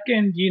the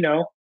second,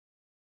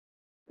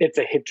 it's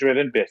a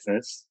hit-driven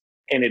business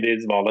and it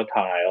is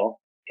volatile.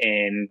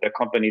 And the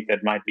companies that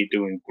might be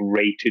doing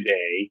great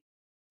today,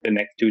 the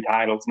next 2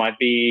 titles might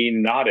be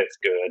not as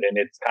good. And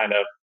it's kind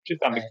of, to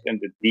some extent,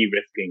 it's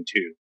de-risking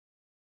too.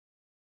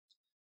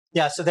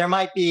 Yeah, so there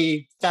might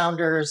be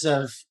founders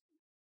of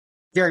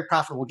very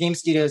profitable game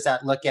studios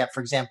that look at,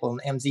 for example,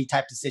 an MZ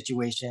type of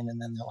situation,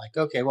 and then they're like,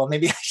 okay, well,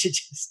 maybe I should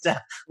just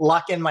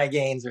lock in my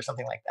gains or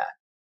something like that.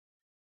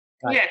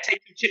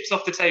 Take the chips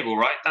off the table,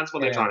 right? That's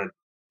what they're trying to do.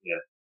 Yeah.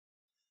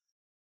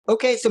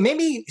 Okay, so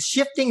maybe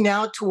shifting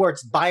now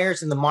towards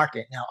buyers in the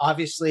market. Now,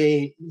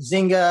 obviously,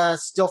 Zynga,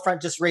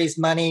 Stillfront just raised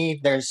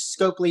money. There's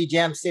Scopely,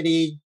 Jam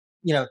City,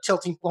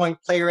 Tilting Point,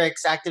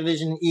 Playrix,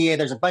 Activision, EA.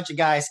 There's a bunch of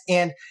guys.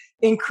 And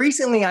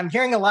increasingly, I'm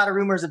hearing a lot of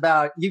rumors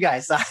about you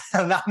guys,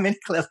 not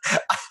Miniclip.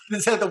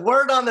 So the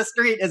word on the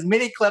street is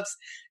Miniclip's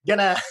going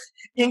to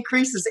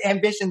increase his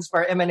ambitions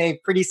for M&A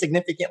pretty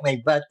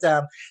significantly. But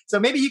so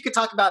maybe you could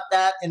talk about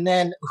that. And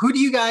then who do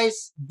you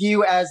guys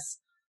view as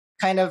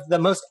kind of the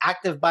most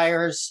active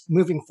buyers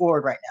moving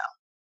forward right now?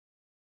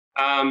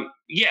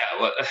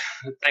 Well,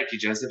 thank you,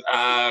 Joseph.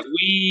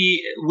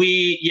 We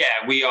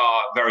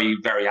are very,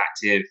 very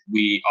active.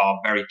 We are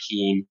very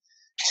keen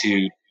to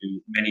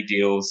do many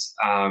deals.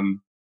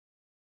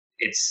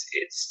 It's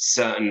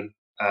certain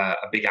a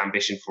big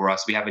ambition for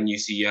us. We have a new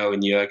CEO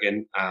in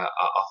Jürgen. Our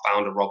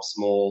founder, Rob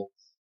Small,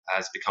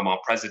 has become our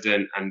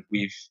president, and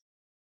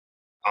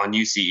our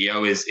new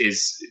CEO is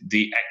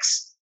the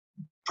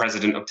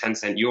ex-president of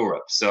Tencent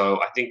Europe.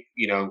 So I think,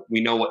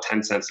 we know what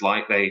Tencent's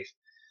like.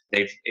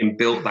 They've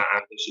inbuilt that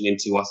ambition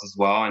into us as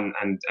well,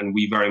 and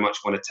we very much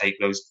want to take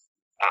that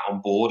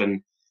on board.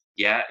 And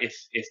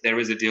if there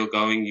is a deal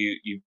going,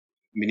 you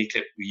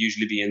Miniclip will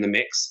usually be in the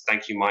mix.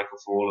 Thank you, Michael,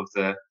 for all of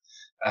the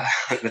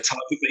the time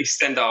that you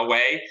send our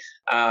way.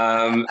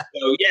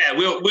 So yeah,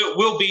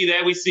 we'll be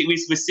there. We're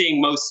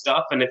seeing most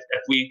stuff, and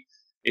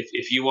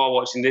if you are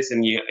watching this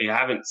and you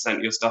haven't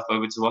sent your stuff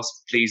over to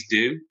us, please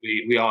do.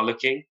 We are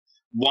looking.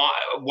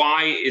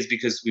 Why is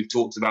because we've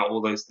talked about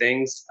all those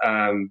things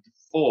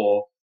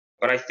before,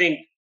 but I think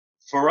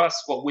for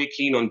us, what we're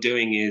keen on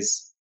doing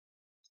is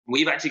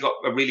we've actually got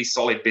a really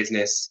solid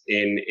business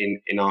in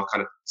our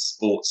kind of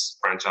sports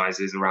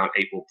franchises around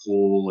 8 Ball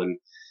Pool and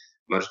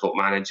Motorsport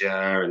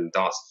Manager and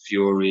Darts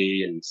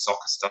Fury and Soccer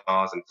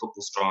Stars and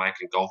Football Strike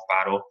and Golf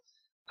Battle.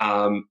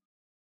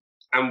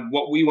 And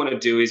what we want to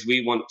do is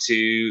we want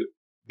to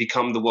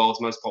become the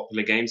world's most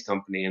popular games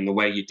company. And the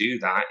way you do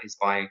that is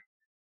by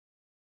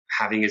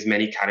having as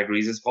many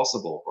categories as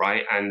possible,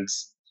 right? And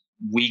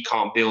we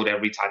can't build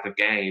every type of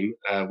game.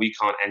 We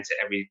can't enter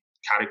every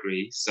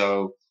category.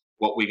 So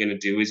what we're going to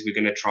do is we're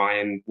going to try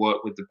and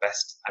work with the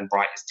best and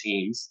brightest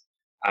teams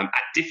at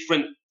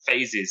different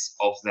phases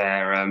of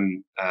their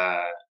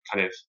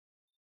kind of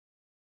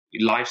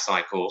life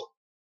cycle,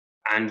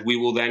 and we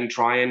will then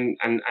try and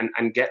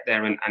get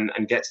there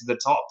and get to the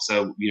top.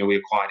 So we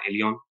acquired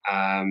Ilion,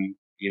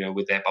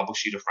 with their Bubble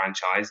Shooter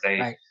franchise.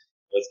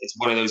 It's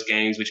one of those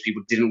games which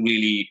people didn't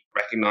really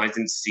recognize,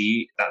 didn't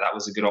see that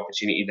was a good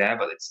opportunity there,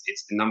 but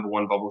it's the number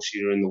one bubble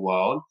shooter in the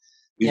world.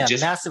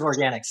 Massive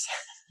organics.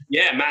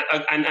 Yeah, man,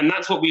 and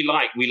that's what we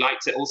like. We like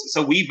to also,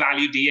 so we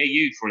value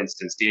DAU, for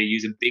instance. DAU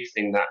is a big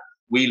thing that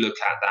we look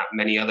at that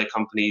many other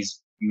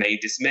companies may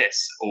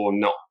dismiss or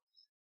not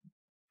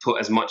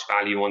put as much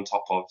value on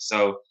top of.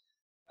 So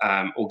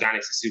organics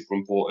are super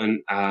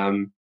important.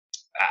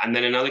 And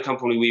then another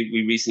company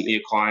we recently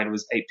acquired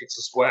was 8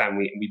 Pixel Square, and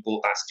we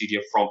bought that studio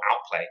from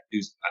Outplay,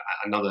 who's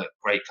another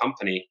great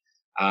company.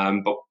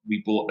 But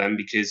we bought them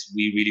because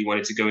we really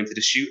wanted to go into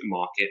the shooter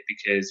market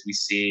because we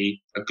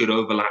see a good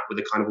overlap with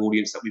the kind of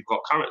audience that we've got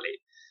currently.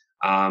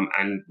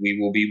 And we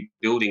will be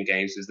building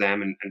games with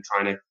them and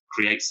trying to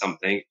create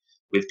something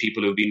with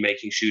people who have been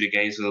making shooter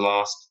games for the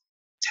last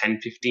 10,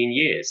 15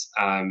 years.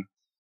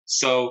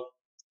 So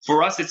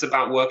for us, it's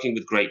about working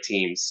with great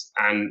teams.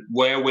 And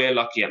where we're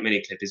lucky at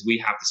Miniclip is we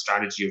have the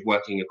strategy of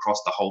working across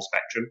the whole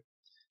spectrum.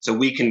 So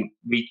we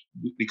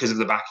because of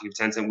the backing of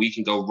Tencent, we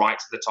can go right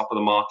to the top of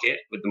the market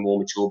with the more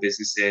mature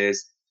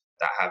businesses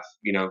that have,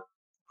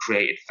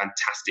 created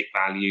fantastic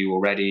value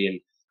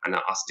already and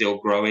are still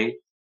growing,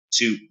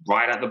 to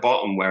right at the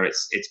bottom where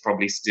it's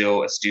probably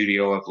still a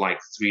studio of like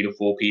 3 to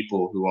 4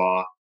 people who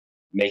are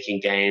making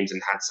games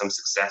and had some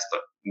success,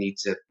 but need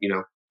to,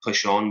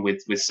 push on with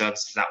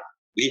services that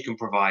we can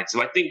provide.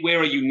 So I think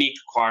we're a unique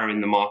acquirer in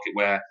the market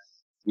where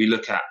we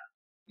look at,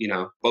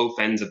 both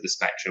ends of the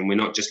spectrum. We're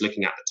not just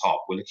looking at the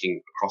top. We're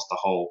looking across the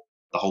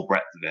whole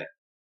breadth of it.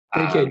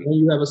 Okay,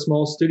 you have a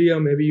small studio.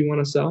 Maybe you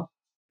want to sell.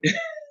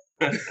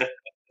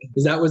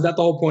 Was that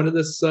the whole point of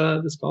this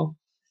call?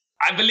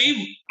 I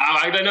believe,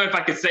 I don't know if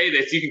I could say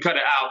this. You can cut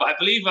it out, but I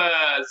believe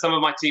some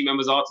of my team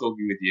members are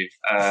talking with you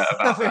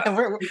about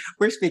that.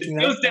 We're speaking.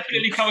 It was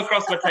definitely come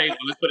across my table.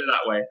 Let's put it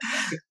that way.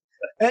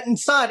 And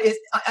Saad,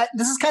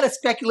 this is kind of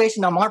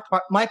speculation on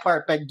my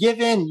part, but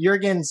given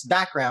Jürgen's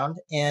background,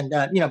 and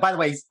by the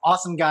way, he's an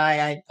awesome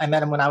guy. I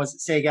met him when I was at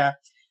Sega.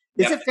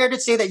 Is it fair to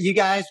say that you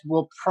guys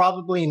will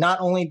probably not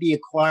only be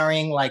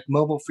acquiring like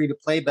mobile free to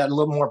play, but a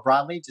little more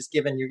broadly, just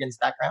given Jürgen's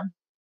background?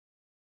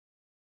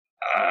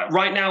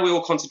 Right now, we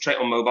will concentrate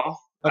on mobile.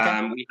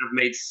 Okay. We have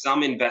made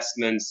some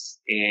investments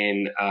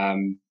in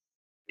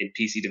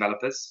PC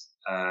developers.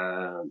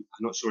 I'm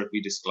not sure if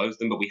we disclosed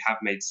them, but we have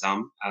made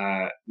some.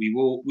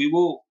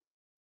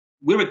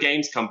 We're a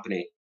games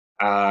company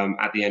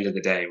at the end of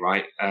the day,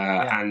 right?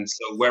 And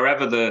so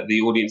wherever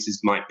the audiences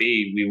might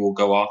be, we will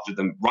go after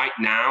them. Right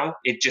now,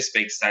 it just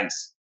makes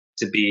sense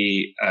to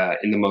be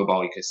in the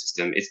mobile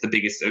ecosystem. It's the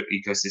biggest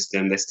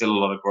ecosystem. There's still a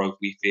lot of growth,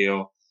 we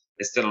feel.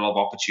 There's still a lot of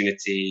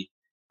opportunity.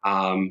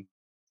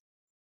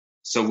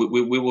 So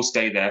we will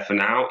stay there for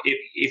now.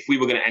 If we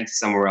were going to enter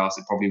somewhere else,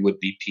 it probably would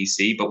be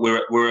PC. But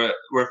we're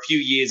a few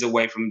years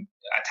away from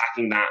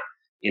attacking that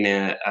in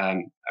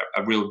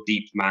a real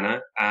deep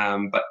manner.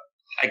 But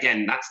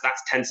again, that's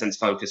Tencent's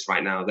focus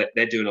right now.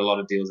 They're doing a lot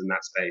of deals in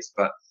that space.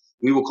 But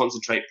we will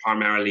concentrate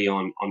primarily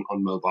on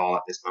mobile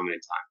at this moment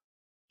in time.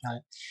 Got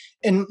it.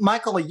 And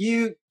Michael,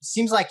 you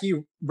seems like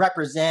you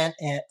represent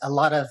a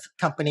lot of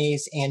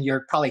companies, and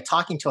you're probably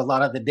talking to a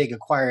lot of the big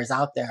acquirers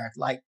out there.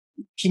 Like,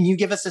 can you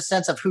give us a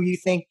sense of who you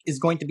think is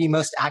going to be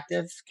most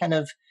active kind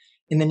of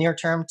in the near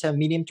term to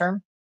medium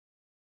term?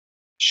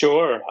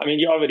 Sure. I mean,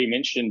 you already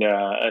mentioned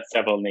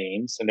several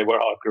names, and they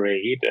were all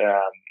great.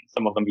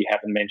 Some of them we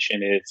haven't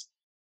mentioned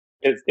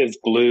is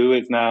Glu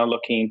is now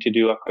looking to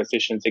do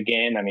acquisitions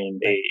again. I mean,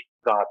 they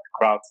got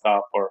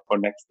Crowdsoft for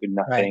next to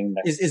nothing.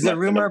 Right. Is there a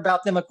rumor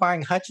about them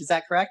acquiring Hutch? Is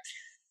that correct?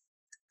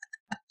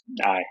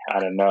 I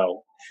don't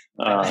know.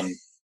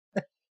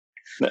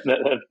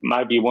 That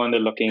might be one they're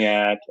looking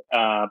at,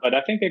 but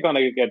I think they're going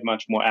to get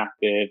much more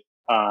active.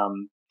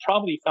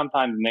 Probably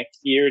sometime next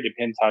year.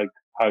 Depends how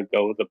it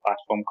goes. The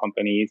platform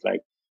companies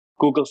like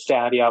Google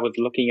Stadia, I was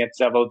looking at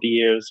several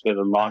deals with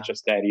the launch of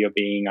Stadia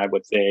being, I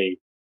would say,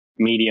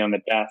 medium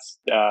at best.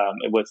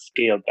 It was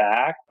scaled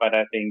back, but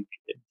I think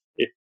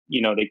if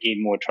they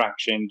gain more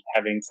traction,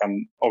 having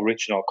some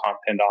original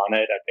content on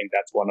it, I think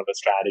that's one of the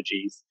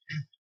strategies.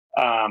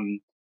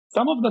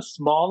 Some of the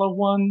smaller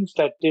ones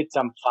that did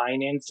some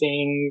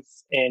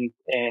financings and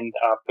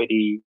are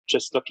pretty,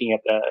 just looking at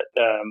the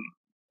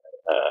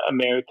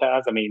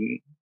Americas, I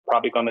mean,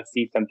 probably going to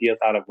see some deals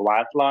out of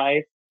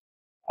Wildlife.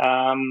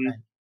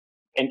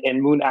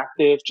 And Moon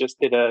Active just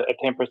did a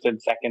 10%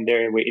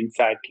 secondary where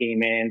Insight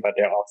came in, but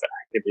they're also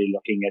actively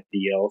looking at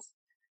deals.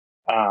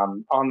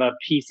 On the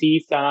PC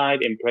side,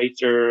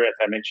 Embracer, as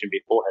I mentioned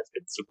before, has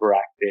been super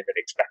active and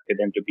expected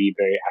them to be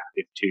very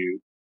active too.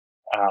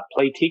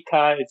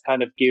 Playtika is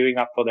kind of gearing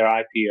up for their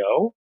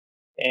IPO,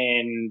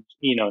 and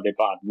they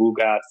bought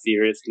Wooga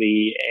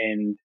seriously,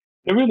 and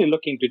they're really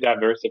looking to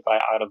diversify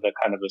out of the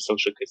kind of the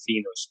social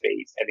casino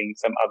space, having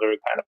some other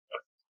kind of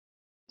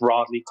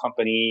broadly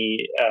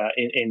company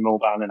in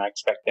mobile, and I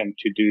expect them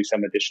to do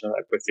some additional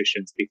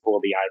acquisitions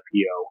before the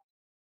IPO.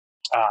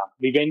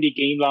 Vivendi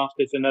Gameloft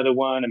is another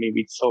one. I mean,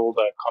 we sold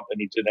a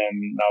company to them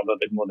now a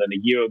little bit more than a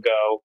year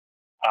ago.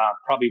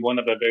 Probably one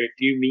of the very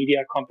few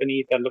media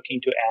companies that are looking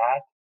to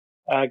add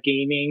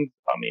gaming.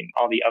 I mean,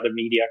 all the other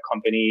media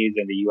companies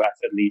in the US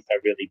at least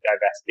are really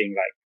divesting,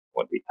 like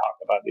what we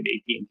talked about with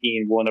AT&T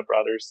and Warner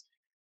Brothers.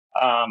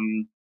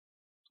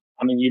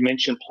 I mean, you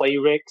mentioned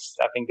Playrix.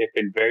 I think they've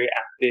been very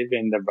active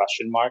in the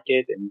Russian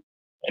market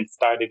and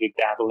started to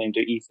dabble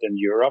into Eastern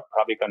Europe.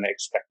 Probably going to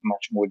expect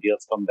much more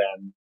deals from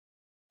them.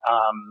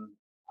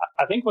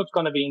 I think what's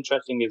going to be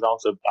interesting is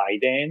also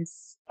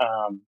ByteDance.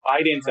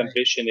 ByteDance's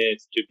ambition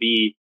is to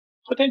be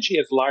potentially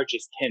as large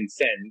as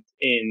Tencent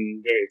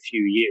in very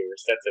few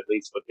years. That's at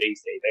least what they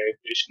say their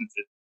ambition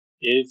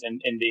is,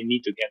 and they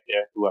need to get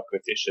there through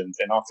acquisitions.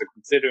 And also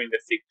considering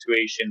the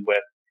situation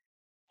with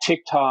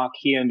TikTok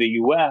here in the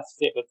US,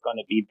 if it's going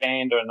to be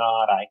banned or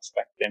not, I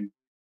expect them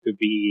to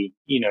be,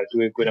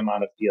 do a good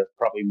amount of deals,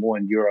 probably more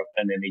in Europe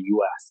than in the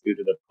US due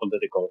to the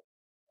political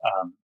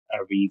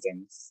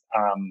reasons.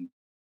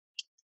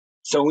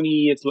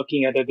 Sony is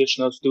looking at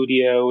additional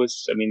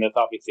studios. I mean, there's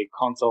obviously a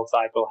console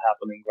cycle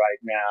happening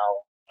right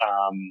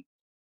now.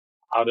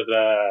 Out of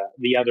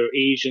the other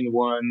Asian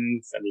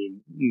ones, I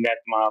mean,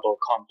 Netmodel,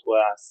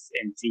 Complus,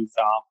 and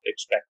Csoft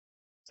expect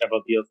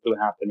several deals to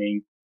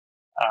happening.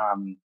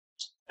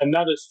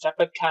 Another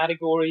separate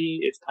category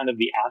is kind of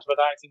the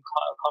advertising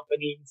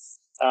companies.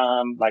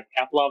 Like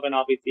AppLovin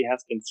obviously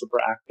has been super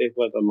active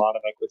with a lot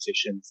of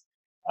acquisitions.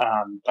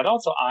 But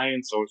also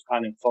ironSource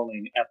kind of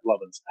following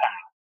AppLovin's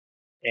path.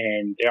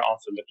 And they're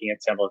also looking at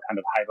several kind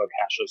of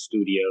hyper-casual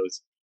studios.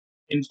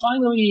 And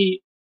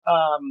finally,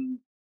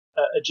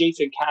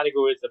 adjacent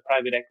categories of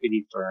private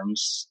equity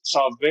firms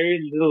saw very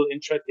little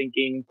interest in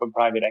gaming from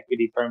private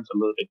equity firms a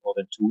little bit more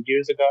than 2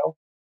 years ago.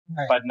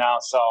 Right. But now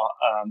saw,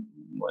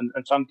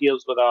 and some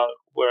deals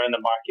were in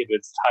the market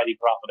with highly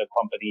profitable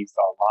companies,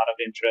 saw a lot of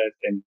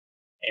interest,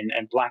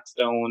 and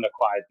Blackstone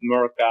acquired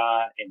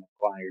Merca and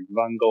acquired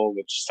Vungle,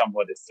 which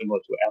somewhat is similar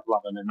to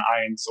AppLovin and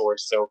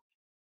ironSource. So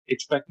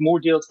expect more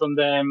deals from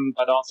them,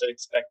 but also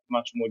expect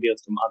much more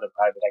deals from other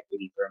private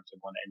equity firms that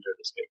want to enter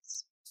the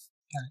space.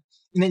 Okay.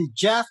 And then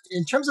Jeff,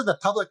 in terms of the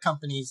public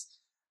companies,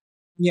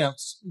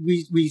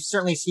 we've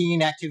certainly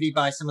seen activity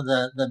by some of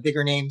the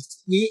bigger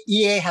names.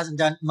 EA hasn't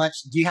done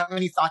much. Do you have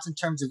any thoughts in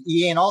terms of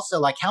EA? And also,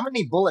 like, how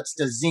many bullets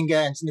does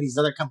Zynga and some of these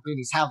other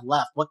companies have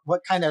left?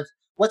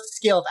 What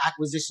scale of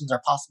acquisitions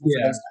are possible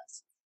for those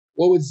guys?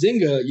 Well, with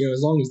Zynga,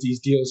 as long as these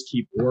deals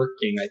keep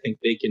working, I think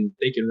they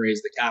can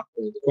raise the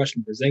capital. The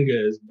question for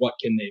Zynga is, what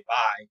can they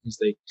buy? Because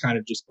they kind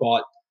of just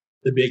bought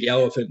the big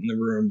elephant in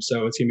the room.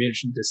 So it's going to be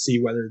interesting to see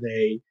whether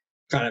they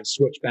kind of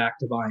switch back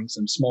to buying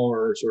some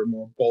smaller, sort of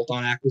more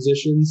bolt-on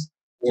acquisitions,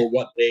 or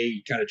what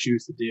they kind of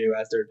choose to do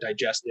as they're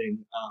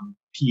digesting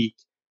Peak.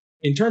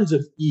 In terms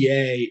of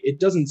EA, it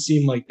doesn't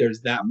seem like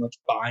there's that much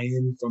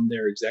buy-in from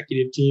their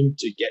executive team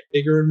to get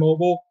bigger in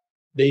mobile.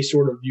 They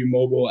sort of view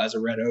mobile as a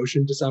red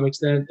ocean to some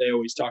extent. They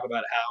always talk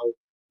about how,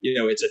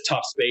 it's a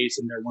tough space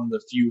and they're one of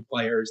the few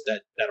players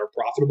that are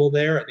profitable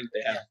there. I think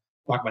they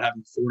talk about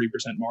having 40%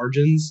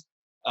 margins.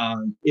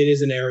 It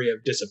is an area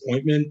of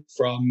disappointment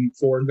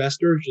for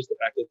investors, just the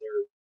fact that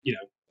they're,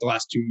 the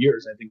last 2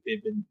 years, I think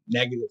they've been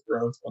negative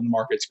growth when the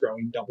market's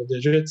growing double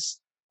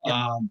digits.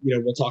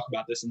 We'll talk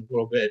about this in a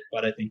little bit,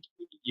 but I think,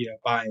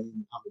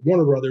 buying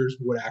Warner Brothers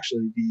would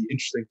actually be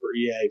interesting for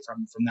EA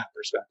from that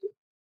perspective.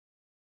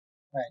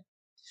 Right.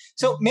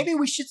 So maybe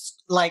we should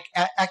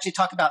actually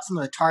talk about some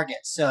of the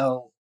targets.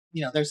 So,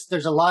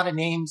 there's a lot of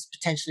names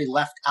potentially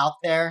left out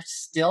there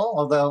still,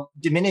 although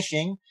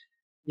diminishing.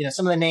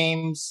 Some of the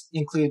names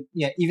include,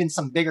 even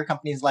some bigger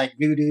companies like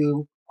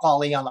Voodoo,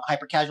 Quali on the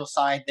hyper-casual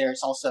side.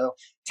 There's also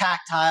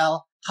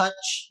Tactile,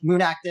 Hutch,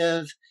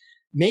 Moonactive.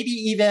 Maybe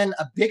even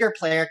a bigger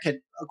player could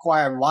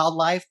acquire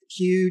Wildlife,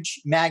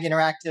 Huge, Mag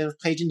Interactive,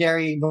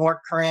 Legendary, Nord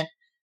Current.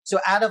 So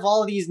out of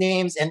all of these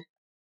names, and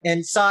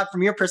And Saad,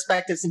 from your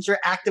perspective, since you're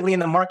actively in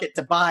the market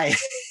to buy,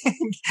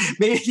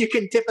 maybe you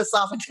can tip us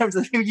off in terms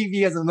of who you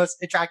view as the most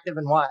attractive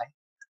and why.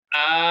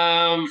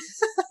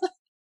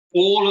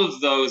 All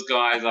of those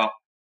guys are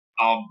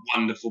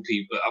wonderful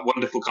people,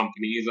 wonderful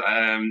companies.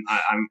 I'm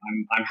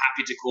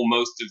happy to call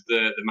most of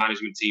the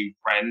management team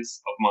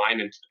friends of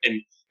mine,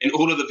 and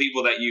all of the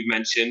people that you've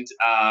mentioned.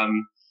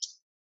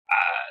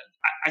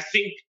 I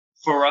think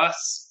for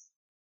us,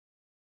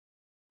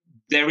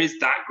 there is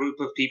that group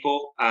of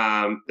people.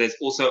 There's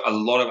also a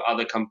lot of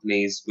other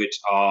companies which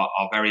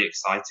are very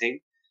exciting.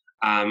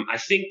 I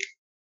think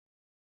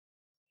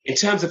in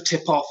terms of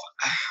tip-off,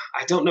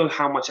 I don't know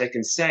how much I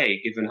can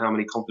say given how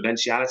many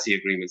confidentiality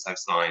agreements I've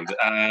signed.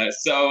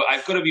 So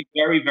I've got to be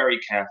very, very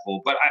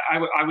careful. But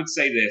I would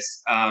say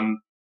this.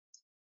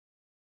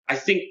 I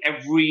think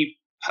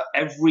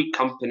every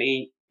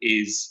company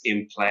is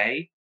in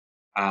play.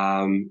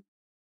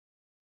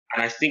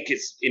 And I think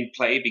it's in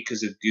play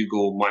because of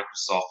Google,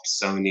 Microsoft,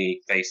 Sony,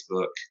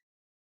 Facebook,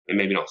 and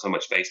maybe not so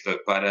much Facebook,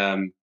 but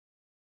and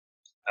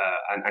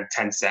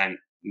Tencent,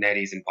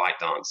 NetEase, and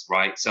ByteDance,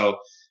 right? So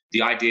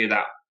the idea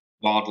that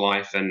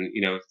wildlife and,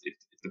 if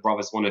the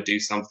brothers want to do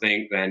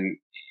something, then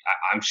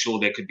I'm sure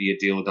there could be a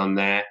deal done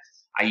there.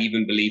 I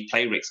even believe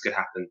Playrix could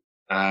happen.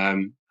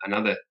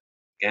 Another,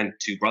 again,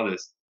 two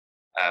brothers.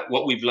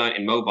 What we've learned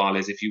in mobile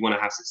is if you want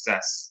to have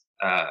success,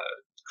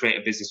 create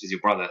a business with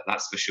your brother,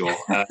 that's for sure.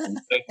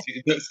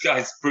 Those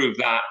guys prove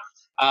that.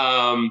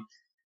 And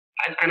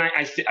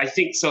I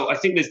think so. I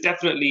think there's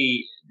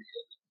definitely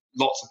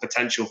lots of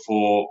potential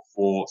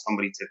for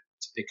somebody to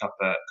pick up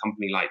a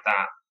company like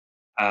that.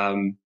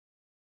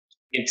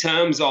 In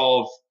terms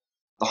of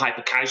the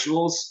hyper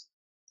casuals,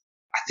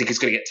 I think it's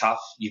going to get tough.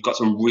 You've got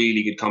some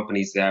really good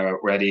companies there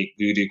already: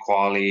 Voodoo,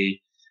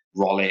 Quali,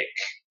 Rollic,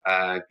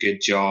 Good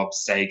Job,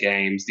 Say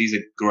Games. These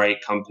are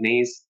great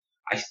companies.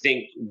 I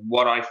think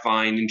what I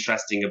find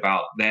interesting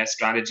about their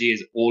strategy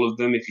is all of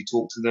them, if you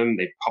talk to them,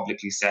 they've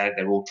publicly said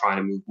they're all trying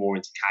to move more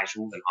into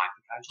casual than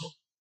hyper casual.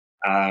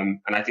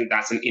 And I think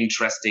that's an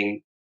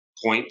interesting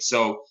point.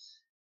 So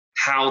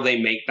how they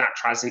make that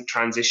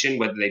transition,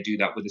 whether they do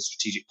that with a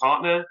strategic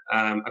partner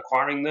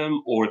acquiring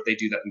them, or if they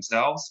do that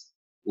themselves,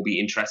 will be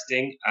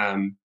interesting.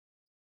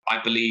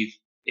 I believe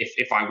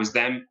if I was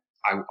them,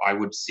 I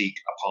would seek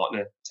a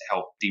partner to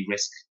help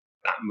de-risk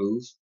that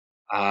move.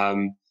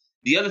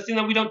 The other thing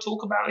that we don't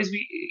talk about is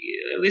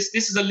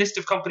this is a list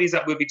of companies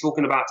that we'll be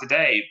talking about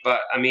today. But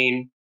I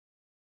mean,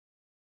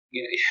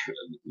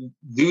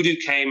 Voodoo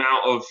came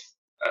out of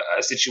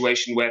a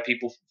situation where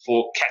people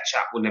thought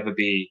Ketchup would never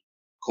be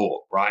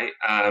caught, right?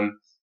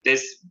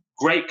 There's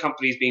great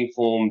companies being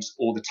formed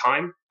all the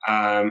time,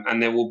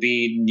 and there will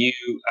be new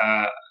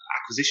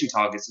acquisition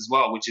targets as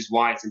well, which is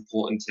why it's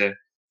important to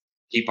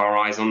keep our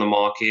eyes on the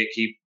market,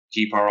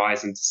 keep our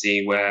eyes in to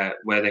see where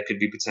there could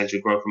be potential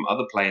growth from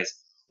other players.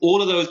 All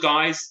of those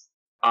guys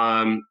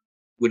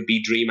would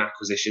be dream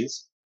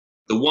acquisitions.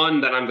 The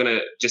one that I'm going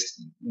to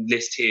just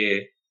list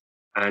here,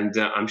 and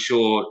I'm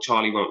sure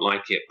Charlie won't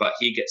like it, but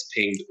he gets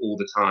pinged all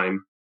the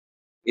time,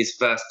 is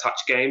First Touch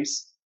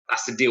Games.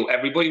 That's the deal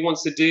everybody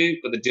wants to do,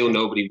 but the deal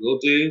nobody will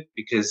do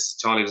because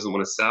Charlie doesn't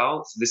want to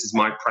sell. So this is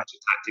my pressure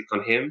tactic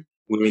on him.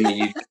 We're in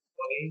the UK.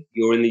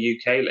 You're in the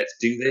UK. Let's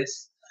do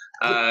this.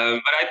 But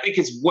I think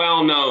it's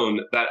well known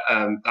that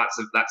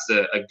that's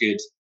a good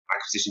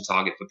acquisition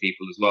target for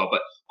people as well,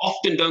 but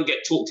often don't get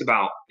talked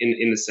about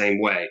in the same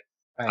way.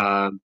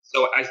 Right.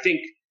 So I think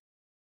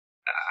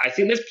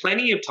there's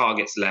plenty of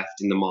targets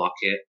left in the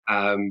market.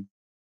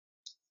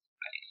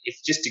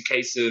 It's just a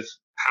case of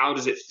how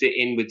does it fit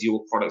in with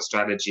your product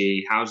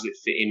strategy? How does it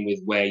fit in with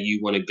where you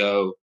want to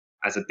go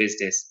as a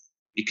business?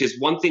 Because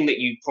one thing that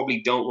you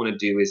probably don't want to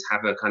do is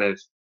have a kind of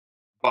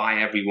buy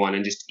everyone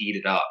and just eat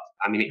it up.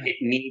 I mean, it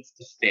needs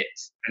to fit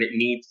and it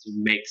needs to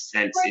make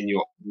sense in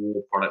your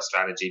product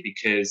strategy,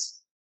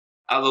 because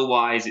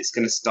otherwise it's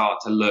going to start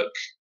to look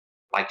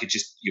like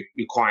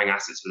you're acquiring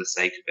assets for the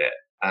sake of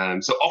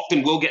it. So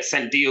often we'll get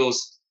sent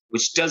deals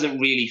which doesn't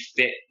really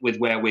fit with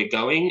where we're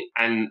going.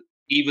 And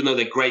even though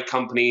they're great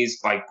companies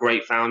by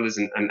great founders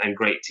and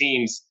great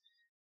teams,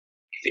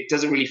 if it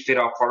doesn't really fit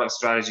our product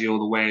strategy or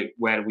the way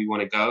where we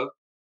want to go,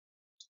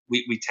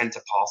 we tend to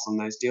pass on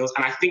those deals.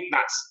 And I think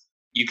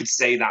you could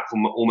say that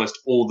from almost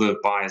all the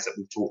buyers that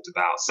we've talked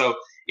about. So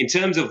in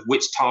terms of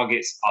which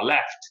targets are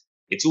left,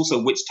 it's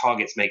also which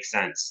targets make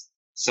sense.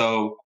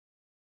 So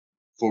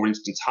for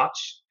instance,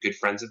 Hutch, good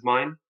friends of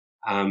mine,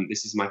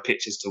 this is my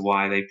pitch as to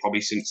why they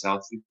probably shouldn't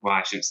sell. Well,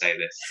 I shouldn't say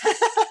this.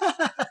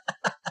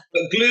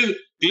 But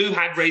Glue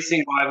had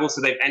racing rivals,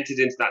 so they've entered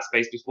into that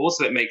space before,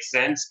 so it makes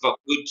sense. But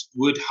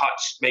would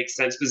Hutch make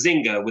sense for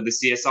Zynga with the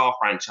CSR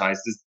franchise?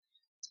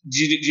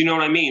 Do you know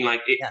what I mean?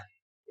 Like it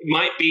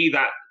might be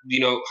that,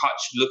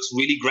 Hutch looks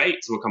really great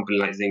to a company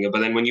like Zynga,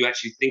 but then when you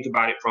actually think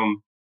about it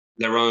from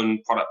their own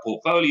product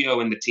portfolio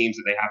and the teams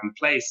that they have in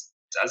place,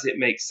 does it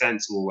make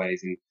sense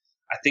always? And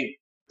I think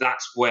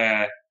that's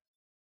where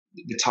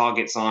the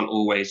targets aren't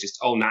always just,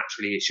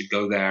 naturally it should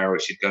go there or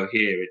it should go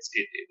here.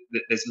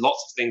 There's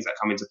lots of things that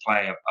come into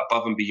play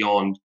above and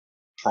beyond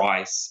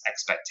price,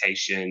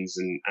 expectations,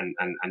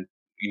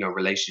 and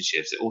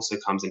relationships. It also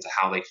comes into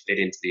how they fit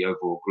into the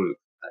overall group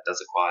that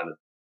does acquire them.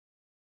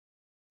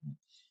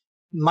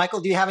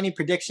 Michael, do you have any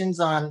predictions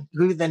on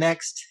who the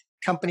next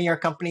company or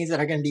companies that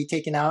are going to be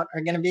taken out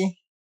are going to be?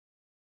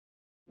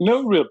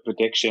 No real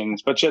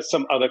predictions, but just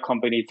some other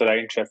companies that are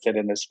interested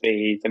in the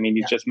space. I mean,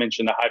 you just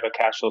mentioned the hyper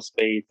casual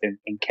space in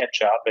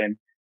Ketchup, and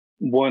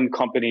one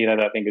company that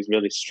I think is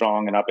really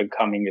strong and up and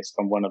coming is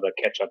from one of the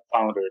Ketchup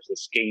founders,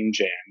 is Game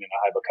Jam in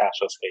the hyper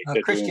casual space.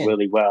 They're Christian. doing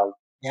really well.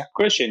 Yeah.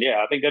 Christian,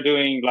 I think they're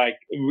doing like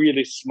a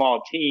really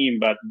small team,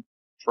 but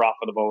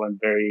profitable and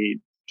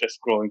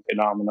just growing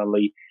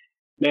phenomenally.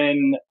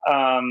 Then,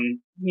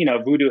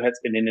 Voodoo has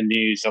been in the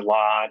news a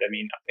lot. I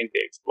mean, I think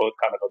they explored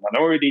kind of a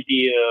minority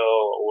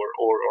deal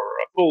or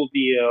a full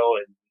deal.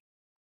 And,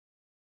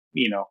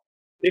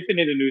 they've been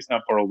in the news now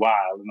for a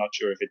while. I'm not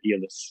sure if a deal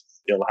is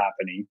still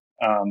happening.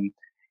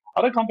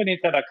 Other companies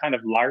that are kind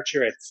of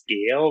larger at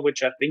scale,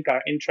 which I think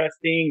are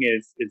interesting,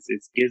 is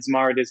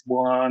Gizmart is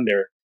one.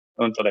 They're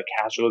known for the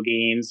casual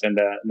games and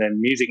the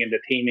music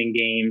entertainment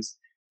games.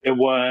 They're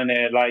one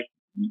at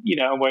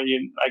where you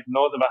like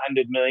north of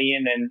 100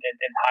 million and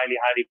highly,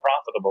 highly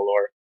profitable.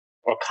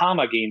 Or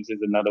Karma Games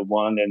is another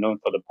one. They're known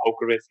for the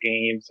Pokerist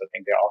games. I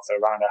think they're also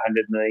around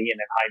 100 million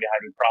and highly,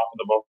 highly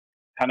profitable.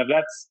 Kind of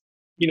that's,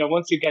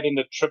 once you get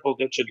into triple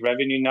digit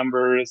revenue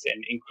numbers and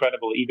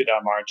incredible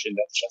EBITDA margin,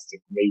 that's just a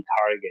great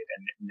target.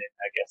 And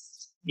I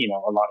guess,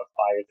 a lot of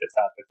buyers that's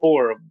out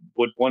before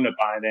would want to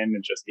buy them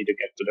and just need to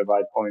get to the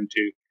right point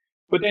to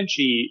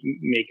potentially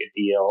make a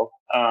deal.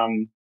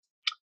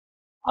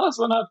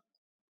 Also, not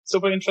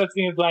super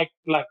interesting is like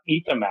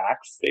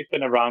Ethermax. They've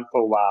been around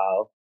for a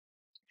while.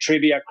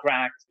 Trivia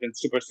Crack's been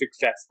super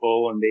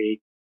successful, and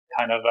they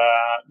kind of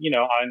are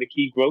in the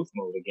key growth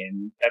mode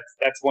again.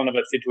 That's one of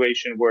a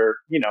situation where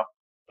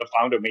the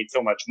founder made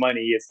so much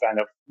money, is kind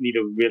of need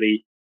to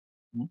really,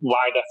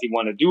 why does he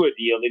want to do a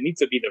deal? It needs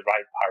to be the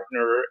right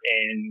partner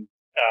and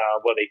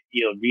where they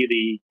feel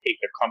really take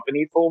the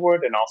company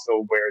forward, and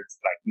also where it's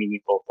like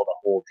meaningful for the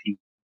whole team,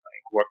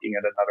 like working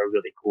at another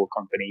really cool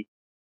company.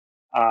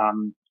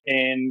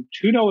 And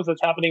who knows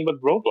what's happening with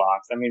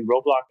Roblox? I mean,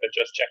 Roblox, I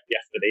just checked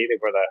yesterday, they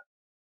were the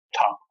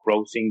top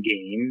grossing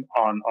game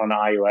on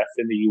iOS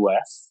in the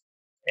US.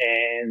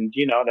 And,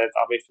 that's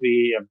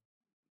obviously a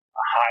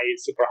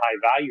super high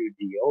value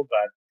deal,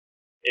 but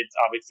it's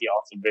obviously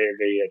also very,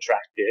 very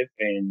attractive.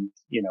 And,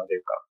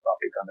 they're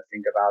probably going to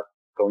think about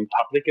going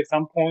public at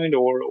some point,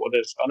 or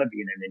there's going to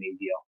be an M&A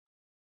deal.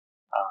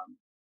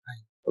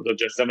 So they're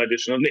just some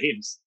additional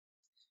names.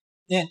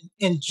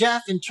 And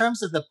Jeff, in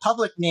terms of the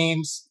public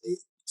names,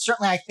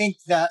 certainly I think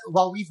that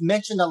while we've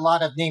mentioned a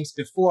lot of names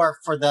before,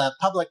 for the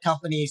public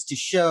companies to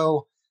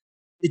show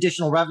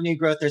additional revenue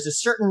growth, there's a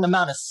certain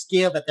amount of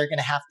scale that they're going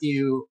to have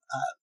to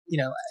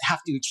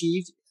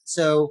achieve.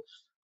 So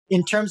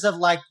in terms of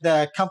like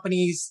the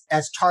companies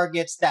as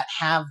targets that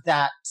have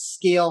that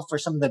scale for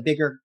some of the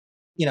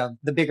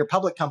bigger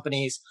public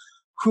companies,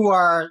 who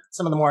are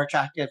some of the more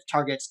attractive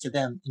targets to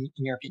them, in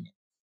your opinion?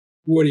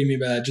 What do you mean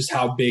by that? Just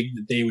how big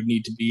that they would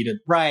need to be to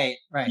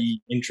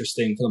be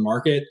interesting for the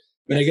market?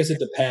 I mean, I guess it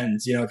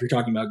depends. If you're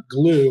talking about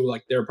Glue,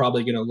 like they're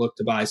probably going to look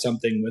to buy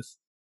something with,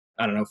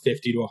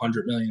 50 to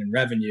 100 million in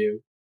revenue,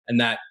 and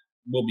that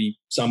will be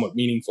somewhat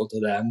meaningful to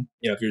them.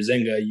 If you're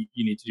Zynga,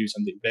 you need to do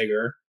something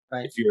bigger.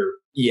 Right. If you're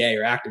EA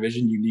or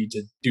Activision, you need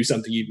to do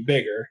something even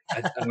bigger.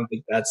 I don't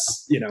think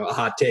that's, a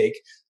hot take.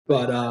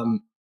 But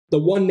the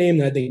one name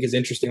that I think is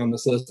interesting on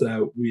this list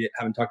that we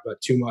haven't talked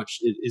about too much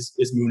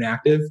is Moon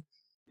Active.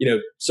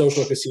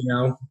 Social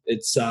casino,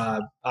 it's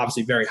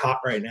obviously very hot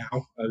right now.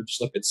 I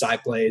just looked at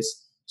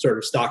SciPlay's sort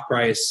of stock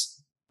price.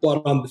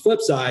 But on the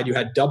flip side, you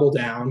had Double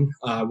Down,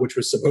 which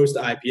was supposed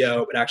to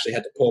IPO, but actually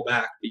had to pull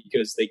back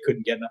because they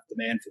couldn't get enough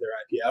demand for their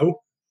IPO.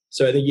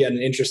 So I think you had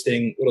an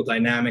interesting little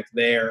dynamic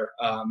there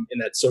in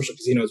that social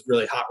casino is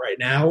really hot right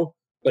now.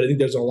 But I think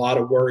there's a lot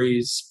of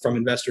worries from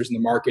investors in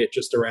the market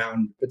just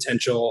around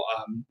potential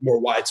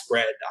more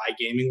widespread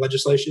iGaming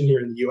legislation here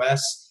in the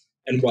U.S.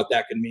 and what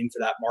that could mean for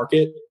that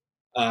market.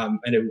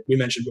 We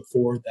mentioned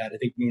before that I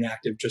think Moon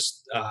Active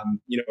just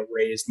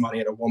raised money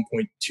at a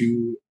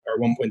 1.2 or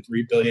 1.3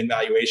 billion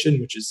valuation,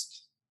 which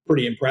is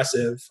pretty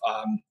impressive.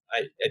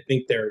 I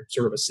think they're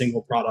sort of a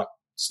single product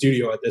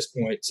studio at this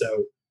point,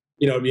 so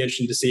it'd be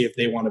interesting to see if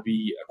they want to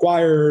be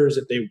acquirers,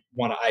 if they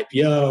want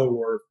to IPO,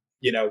 or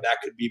that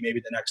could be maybe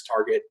the next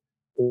target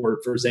for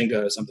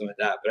Zynga or something like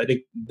that. But I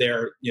think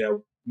they're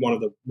one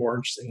of the more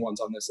interesting ones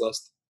on this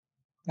list.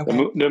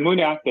 Okay. The Moon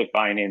Active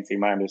financing,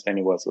 my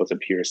understanding was a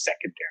pure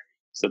secondary.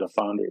 So the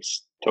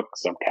founders took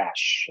some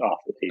cash off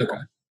the table.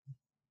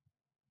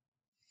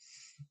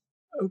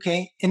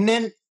 Okay. And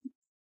then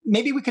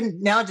maybe we can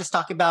now just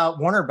talk about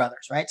Warner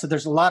Brothers, right? So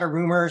there's a lot of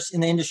rumors in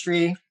the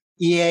industry,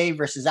 EA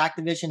versus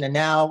Activision, and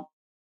now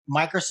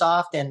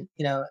Microsoft. And,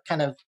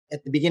 kind of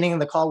at the beginning of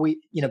the call,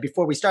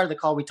 before we started the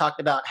call, we talked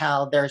about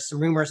how there's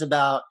some rumors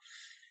about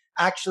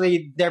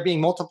actually there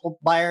being multiple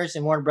buyers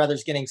and Warner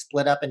Brothers getting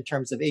split up in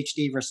terms of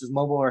HD versus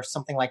mobile or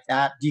something like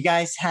that. Do you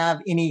guys have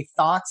any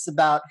thoughts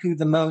about who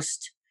the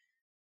most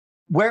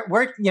where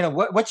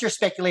what's your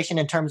speculation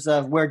in terms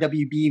of where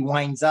WB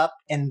winds up,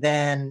 and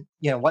then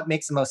what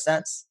makes the most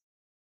sense?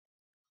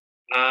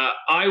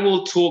 I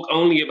will talk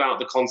only about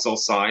the console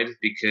side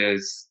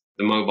because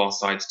the mobile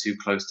side's too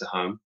close to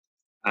home.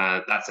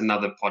 That's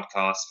another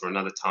podcast for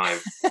another time.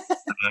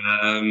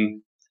 I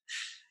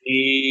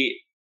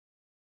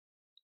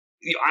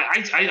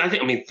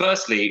think,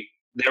 firstly,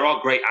 there are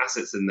great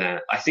assets in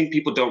there. I think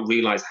people don't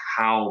realize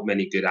how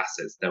many good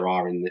assets there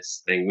are in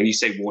this thing. When you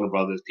say Warner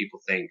Brothers, people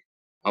think,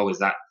 oh, is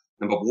that?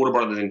 But Warner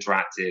Brothers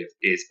Interactive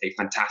is a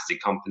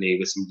fantastic company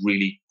with some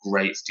really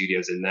great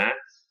studios in there.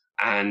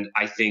 And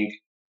I think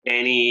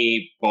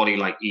anybody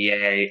like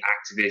EA,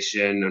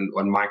 Activision, and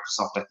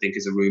Microsoft, I think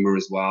is a rumor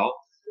as well,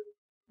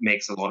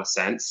 makes a lot of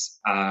sense.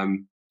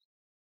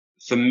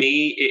 For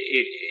me,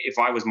 if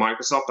I was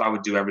Microsoft, I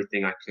would do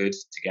everything I could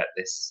to get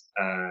this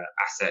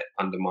asset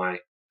under my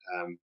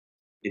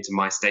into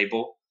my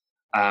stable.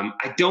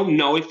 I don't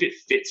know if it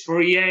fits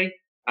for EA.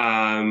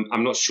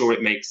 I'm not sure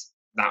it makes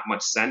that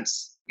much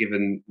sense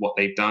given what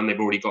they've done. They've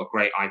already got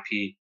great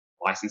IP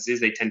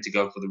licenses. They tend to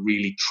go for the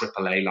really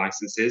AAA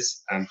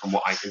licenses, from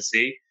what I can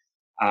see.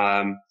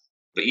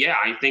 But yeah,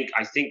 I think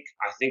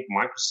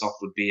Microsoft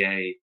would be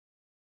a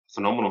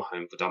phenomenal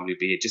home for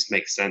WB. It just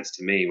makes sense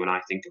to me when I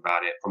think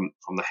about it from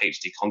the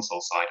HD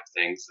console side of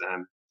things.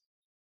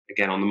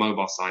 Again, on the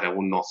mobile side, I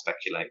will not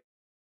speculate.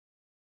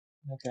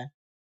 Okay.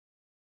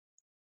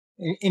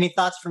 Any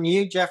thoughts from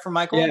you, Jeff or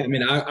Michael? Yeah,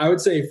 I would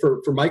say for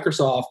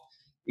Microsoft,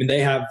 they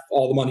have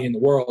all the money in the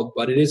world,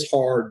 but it is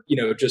hard,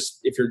 just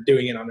if you're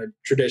doing it on a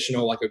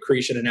traditional like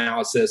accretion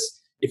analysis,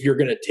 if you're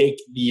going to take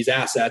these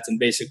assets and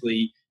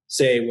basically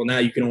say, well, now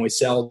you can only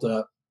sell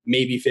to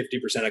maybe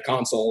 50% of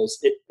consoles,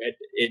 it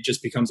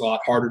just becomes a lot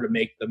harder to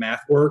make the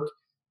math work.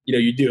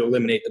 You do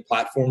eliminate the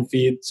platform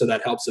feed, so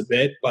that helps a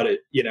bit, but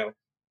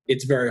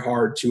it's very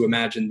hard to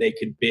imagine they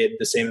could bid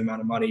the same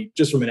amount of money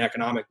just from an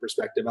economic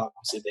perspective.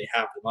 Obviously, they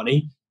have the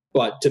money,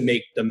 but to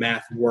make the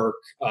math work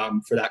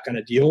for that kind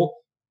of deal,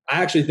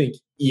 I actually think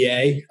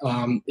EA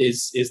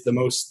is the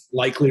most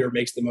likely or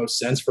makes the most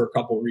sense for a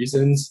couple of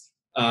reasons.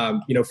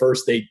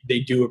 First, they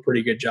do a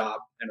pretty good job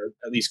and are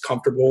at least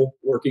comfortable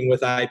working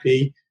with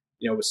IP,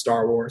 with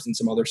Star Wars and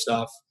some other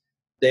stuff.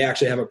 They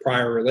actually have a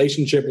prior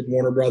relationship with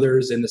Warner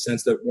Brothers in the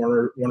sense that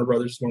Warner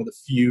Brothers is one of the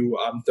few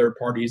third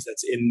parties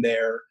that's in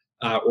their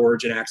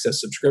Origin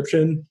Access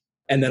subscription.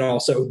 And then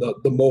also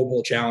the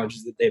mobile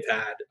challenges that they've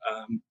had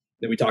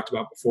that we talked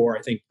about before.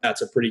 I think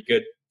that's a pretty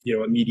good,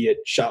 immediate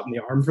shot in the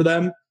arm for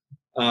them.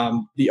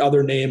 The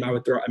other name I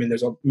would throw,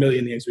 there's a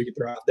million names we could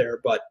throw out there,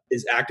 but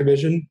is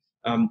Activision.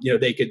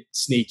 They could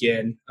sneak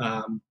in.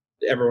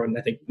 Everyone,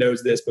 I think,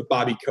 knows this, but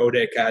Bobby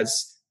Kotick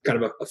has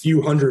kind of a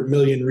few hundred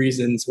million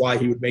reasons why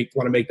he would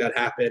want to make that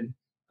happen.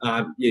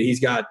 He's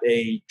got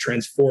a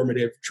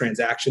transformative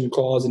transaction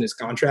clause in his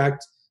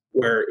contract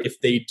where if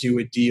they do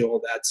a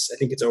deal that's, I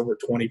think it's over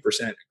 20%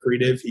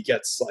 accretive, he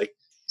gets like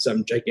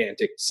some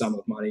gigantic sum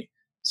of money.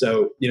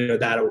 So,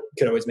 that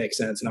could always make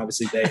sense. And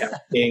obviously they have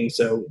King,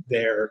 so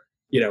they're,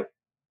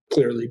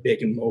 clearly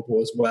big and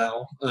mobile as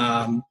well.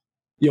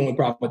 The only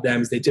problem with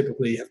them is they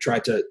typically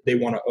they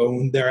want to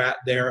own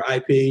their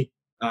IP.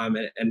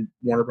 And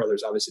Warner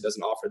Brothers obviously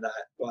doesn't offer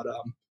that, but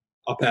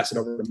I'll pass it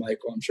over to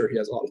Michael. I'm sure he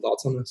has a lot of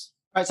thoughts on this.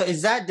 All right. So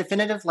is that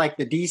definitive? Like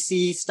the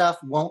DC stuff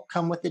won't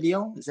come with the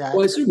deal? Is that?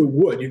 Well, I assume it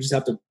would. You just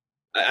have to,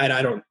 and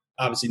I don't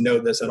obviously know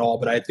this at all,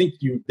 but I think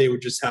they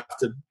would just have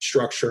to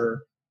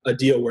structure a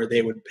deal where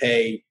they would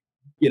pay,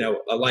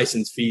 a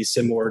license fee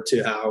similar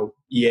to how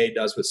EA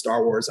does with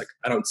Star Wars. Like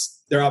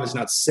they're obviously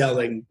not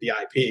selling the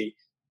IP,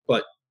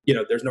 but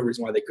there's no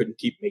reason why they couldn't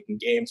keep making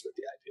games with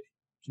the IP.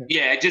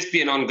 Yeah, it'd just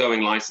be an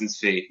ongoing license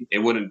fee. It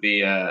wouldn't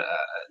be that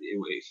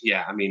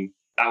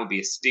would be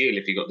a steal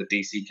if you got the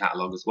DC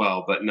catalog as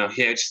well. But no,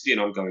 it'd just be an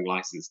ongoing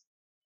license,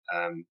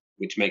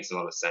 which makes a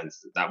lot of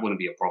sense. That wouldn't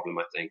be a problem,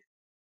 I think.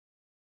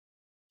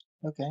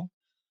 Okay,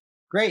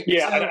 great.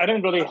 Yeah, so, I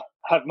don't really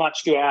have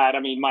much to add.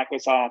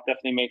 Microsoft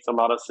definitely makes a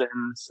lot of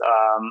sense.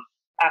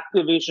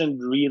 Activision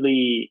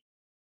really,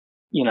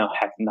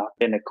 has not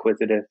been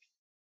acquisitive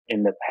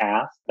in the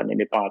past.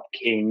 They bought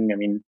King.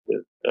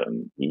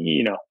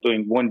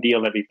 Doing one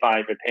deal every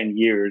 5 or 10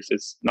 years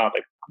is not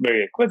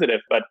very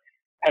acquisitive. But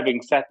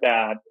having said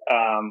that,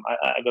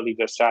 I believe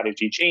their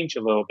strategy changed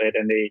a little bit,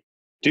 and they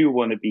do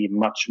want to be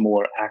much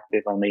more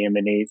active on the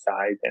M&A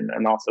side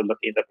and also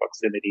looking at the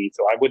proximity.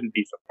 So I wouldn't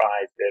be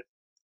surprised if,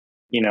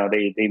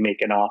 they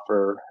make an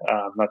offer.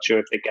 I'm not sure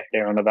if they get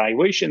there on the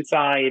valuation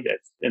side.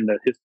 In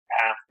his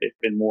past, they've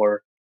been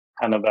more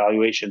kind of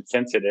valuation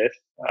sensitive.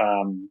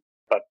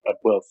 But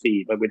we'll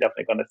see. But we're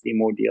definitely going to see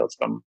more deals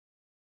from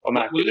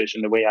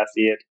Activision, the way I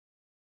see it.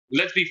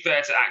 Let's be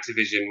fair to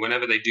Activision.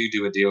 Whenever they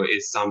do a deal, it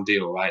is some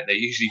deal, right? They're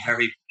usually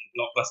very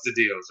blockbuster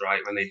deals,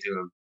 right, when they do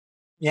them.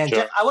 Yeah,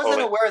 sure. I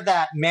wasn't aware of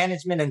that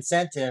management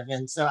incentive.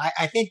 And so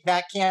I think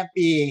that can't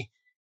be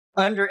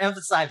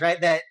underemphasize,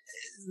 right? That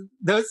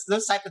those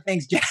type of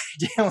things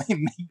generally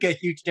make a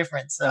huge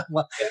difference. So,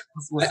 well,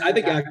 I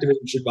think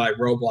Activision should buy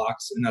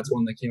Roblox, and that's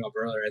one that came up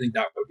earlier. I think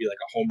that would be like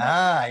a home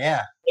run.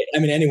 Yeah. I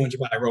mean, anyone should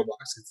buy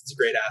Roblox. It's a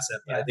great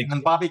asset. But I think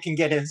and Bobby can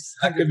get his.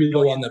 That could be the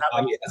one that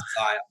Bobby has to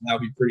buy. That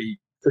would be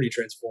pretty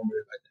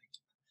transformative, I think.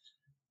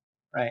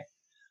 Right.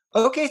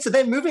 Okay, so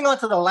then moving on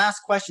to the last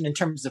question in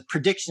terms of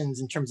predictions,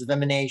 in terms of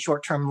M&A,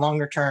 short term,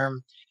 longer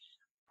term.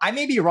 I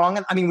may be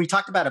wrong. I mean, we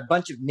talked about a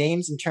bunch of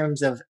names in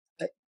terms of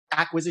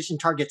acquisition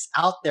targets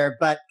out there,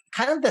 but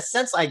kind of the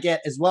sense I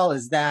get as well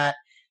is that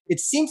it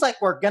seems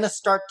like we're going to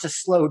start to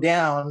slow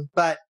down.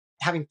 But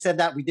having said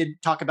that, we did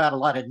talk about a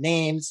lot of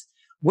names.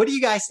 What do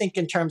you guys think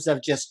in terms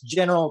of just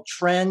general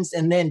trends?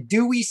 And then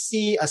do we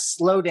see a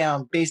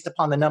slowdown based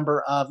upon the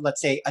number of,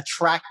 let's say,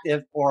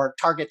 attractive or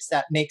targets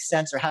that make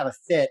sense or have a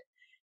fit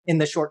in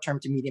the short term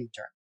to medium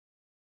term?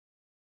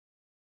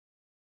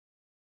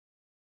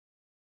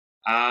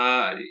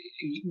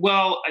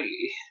 Well,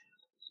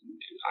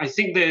 I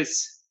think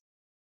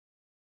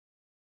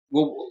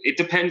it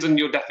depends on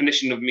your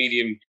definition of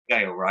medium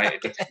scale, right?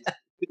 Okay.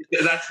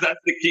 That's the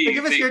key. So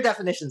give us your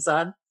definition,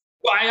 son.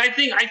 Well, I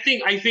think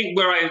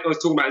where I was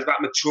talking about is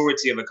about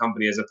maturity of a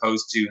company as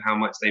opposed to how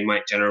much they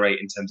might generate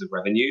in terms of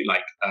revenue.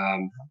 Like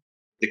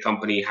the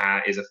company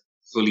is a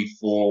fully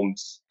formed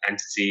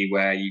entity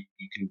where you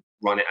can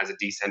run it as a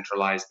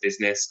decentralized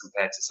business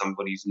compared to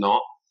somebody who's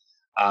not.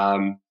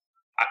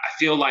 I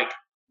feel like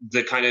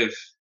the kind of,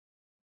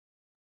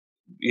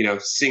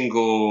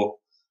 single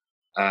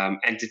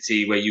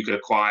entity where you could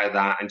acquire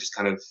that and just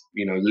kind of,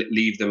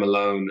 leave them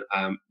alone.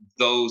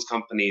 Those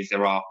companies,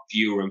 there are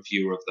fewer and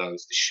fewer of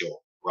those for sure,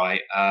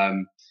 right?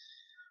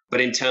 But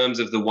in terms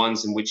of the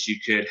ones in which you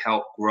could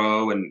help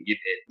grow and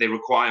they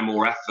require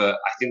more effort,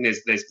 I think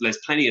there's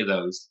plenty of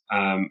those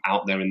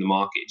out there in the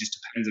market. It just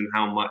depends on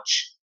how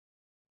much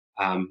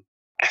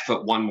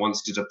effort one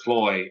wants to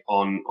deploy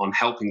on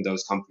helping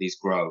those companies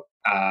grow.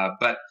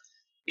 But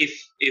if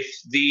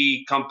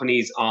the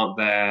companies aren't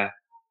there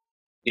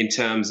in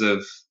terms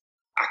of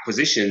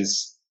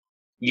acquisitions,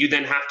 you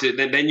then have to,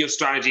 then your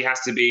strategy has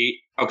to be,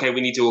 okay,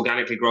 we need to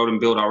organically grow and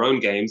build our own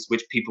games,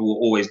 which people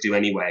will always do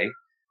anyway.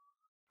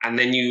 And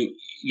then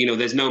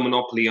there's no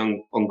monopoly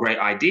on great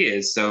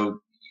ideas. So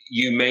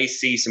you may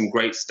see some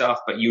great stuff,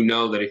 but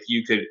that if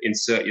you could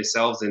insert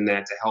yourselves in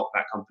there to help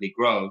that company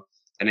grow,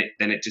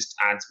 then it just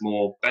adds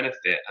more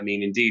benefit. I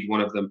mean, indeed,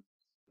 one of the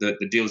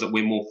deals that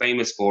we're more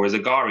famous for is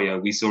Agario.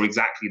 We saw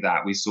exactly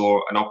that. We saw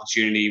an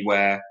opportunity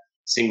where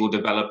single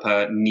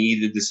developer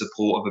needed the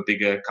support of a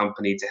bigger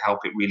company to help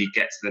it really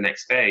get to the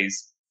next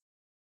phase.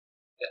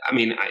 I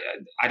mean,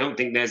 I don't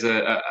think there's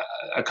a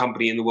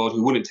company in the world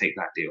who wouldn't take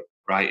that deal,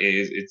 right?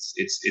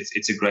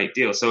 It's a great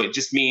deal. So it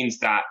just means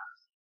that,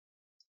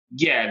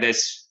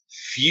 there's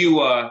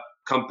fewer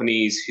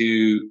companies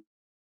who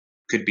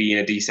could be in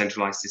a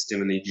decentralized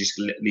system and they just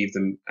leave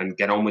them and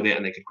get on with it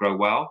and they could grow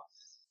well.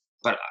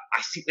 But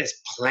I think there's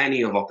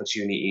plenty of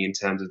opportunity in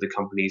terms of the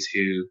companies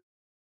who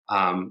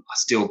are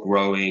still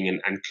growing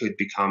and could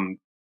become,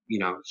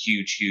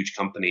 huge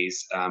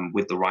companies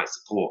with the right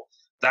support.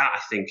 That I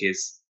think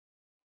is,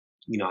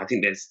 I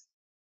think there's,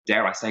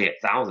 dare I say it,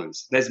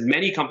 thousands. There's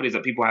many companies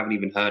that people haven't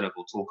even heard of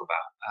or talk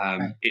about.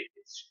 Right.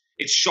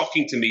 It's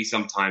shocking to me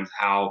sometimes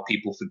how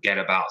people forget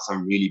about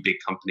some really big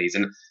companies.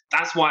 And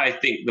that's why I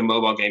think the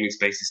mobile gaming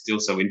space is still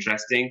so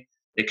interesting.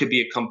 There could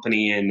be a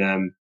company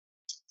in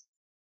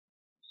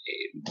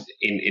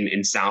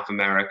South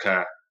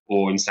America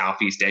or in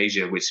Southeast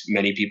Asia, which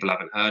many people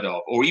haven't heard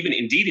of, or even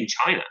indeed in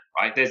China,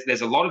 right?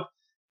 There's a lot of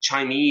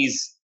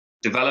Chinese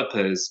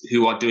developers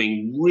who are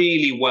doing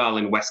really well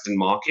in Western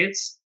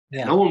markets.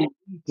 Yeah. No one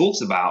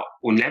talks about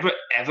or never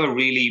ever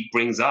really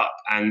brings up,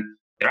 and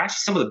they're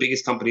actually some of the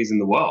biggest companies in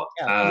the world.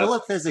 Yeah,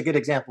 Lilith is a good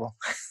example.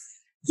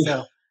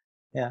 So,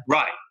 yeah,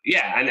 right,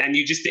 yeah, and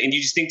you just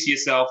think to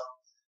yourself,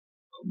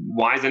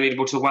 why isn't anybody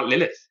talking about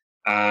Lilith?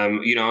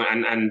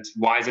 And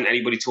why isn't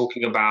anybody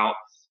talking about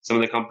some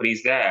of the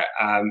companies there?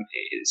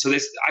 So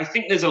I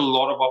think there's a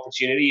lot of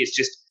opportunity. It's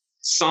just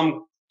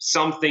some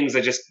things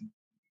are just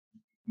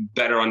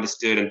better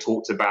understood and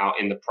talked about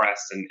in the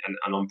press and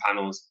on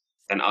panels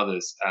than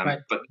others. Right.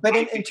 But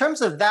in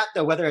terms of that,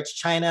 though, whether it's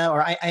China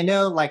or I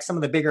know like some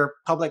of the bigger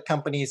public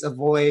companies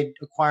avoid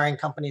acquiring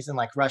companies in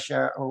like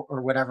Russia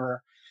or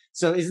whatever.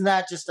 So isn't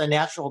that just a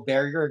natural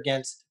barrier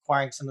against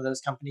acquiring some of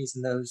those companies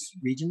in those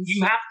regions?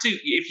 You have to,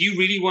 if you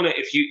really want to,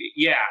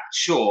 yeah,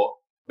 sure.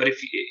 But if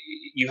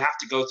you have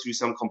to go through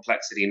some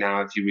complexity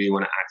now if you really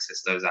want to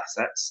access those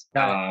assets.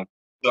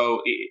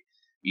 So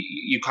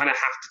you kind of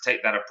have to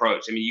take that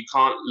approach. I mean, you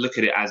can't look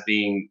at it as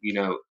being,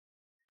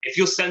 if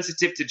you're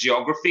sensitive to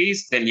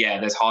geographies, then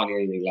there's hardly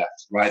anything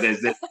left, right? You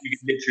can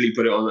literally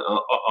put it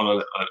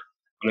on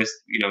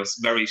a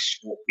very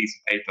short piece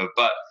of paper.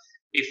 But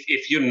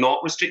if you're not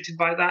restricted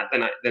by that,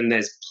 then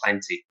there's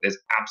plenty. There's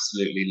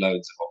absolutely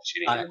loads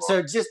of opportunity.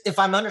 So just if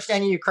I'm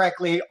understanding you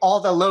correctly, all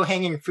the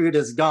low-hanging fruit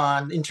is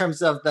gone in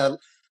terms of the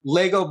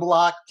Lego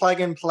block, plug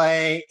and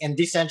play, and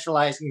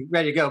decentralized and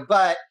ready to go.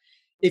 But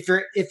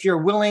if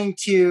you're willing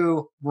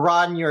to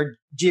broaden your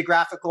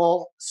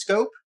geographical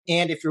scope,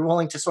 and if you're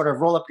willing to sort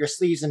of roll up your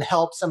sleeves and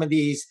help some of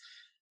these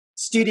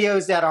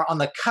studios that are on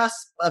the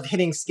cusp of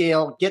hitting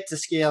scale get to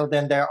scale,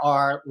 then there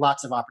are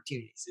lots of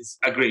opportunities.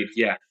 Agreed.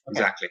 Yeah, okay.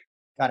 Exactly.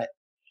 Got it.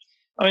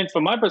 I mean,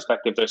 from my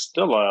perspective, there's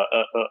still a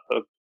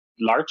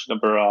large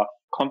number of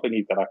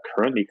companies that are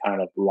currently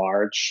kind of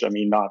large. I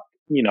mean,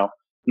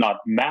 not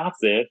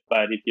massive,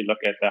 but if you look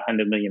at the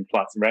 100 million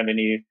plus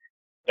revenue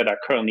that are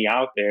currently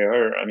out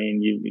there, I mean,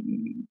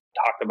 you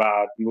talked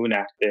about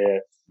Moonactive,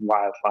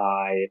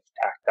 Wildlife,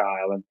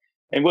 Tactile,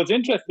 and what's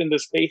interesting in the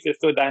space is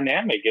so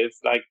dynamic. Is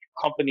like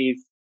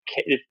companies,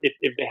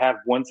 if they have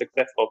one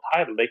successful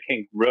title, they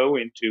can grow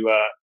into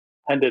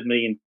a $100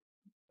 million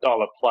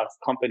plus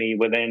company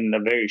within a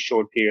very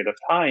short period of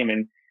time.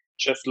 And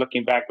just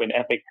looking back when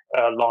Epic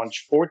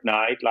launched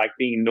Fortnite, like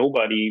being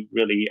nobody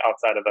really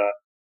outside of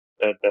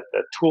the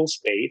tool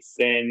space,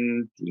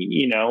 and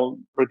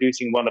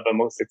producing one of the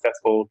most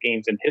successful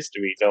games in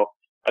history. So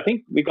I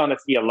think we're going to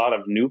see a lot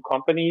of new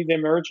companies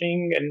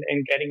emerging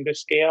and getting to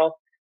scale.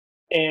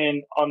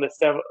 And on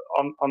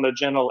the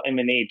general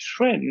M&A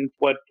trend,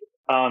 what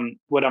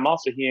I'm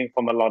also hearing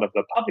from a lot of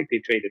the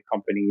publicly traded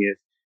companies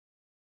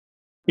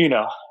is,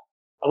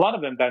 a lot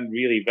of them done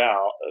really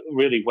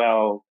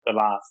well the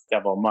last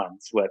several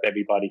months with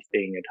everybody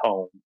staying at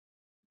home.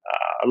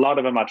 A lot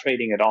of them are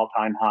trading at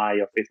all-time high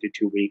or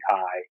 52-week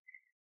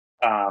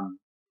high.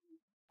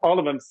 All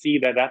of them see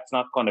that that's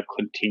not going to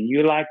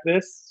continue like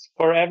this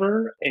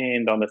forever.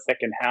 And on the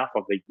second half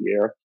of the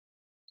year,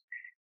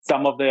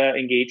 some of the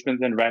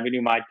engagements and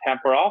revenue might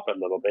tamper off a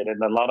little bit.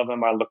 And a lot of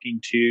them are looking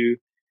to,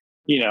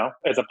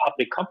 as a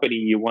public company,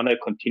 you want to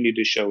continue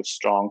to show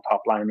strong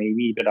top-line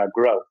EBITDA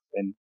growth.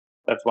 And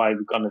that's why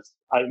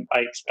I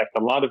expect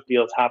a lot of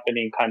deals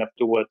happening kind of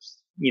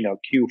towards,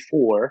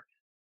 Q4,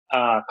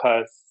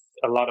 because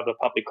a lot of the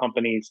public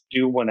companies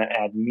do want to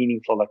add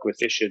meaningful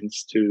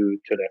acquisitions to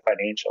their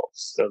financials.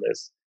 So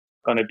there's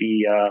going to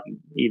be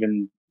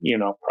even,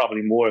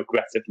 probably more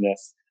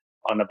aggressiveness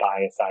on the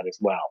buyer side as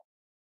well.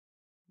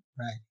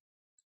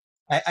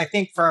 Right. I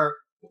think for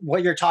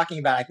what you're talking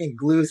about, I think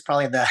Glue is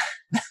probably the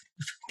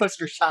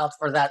poster child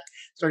for that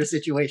sort of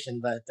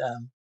situation. But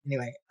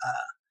anyway,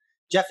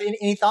 Jeff,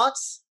 any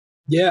thoughts?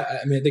 Yeah,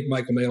 I mean, I think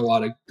Michael made a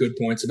lot of good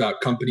points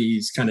about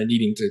companies kind of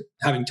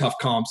having tough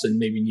comps and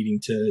maybe needing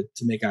to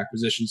make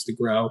acquisitions to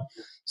grow.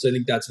 So I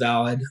think that's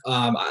valid.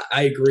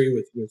 I agree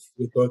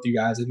with both you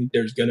guys. I think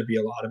there's going to be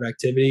a lot of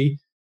activity.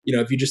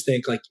 If you just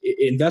think like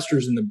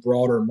investors in the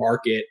broader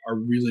market are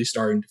really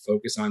starting to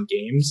focus on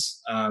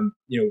games,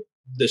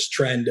 this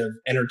trend of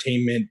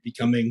entertainment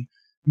becoming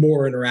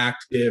more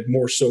interactive,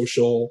 more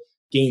social,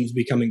 games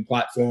becoming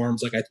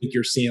platforms. Like I think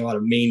you're seeing a lot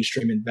of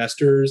mainstream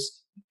investors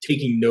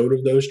taking note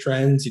of those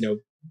trends,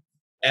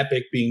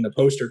 Epic being the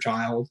poster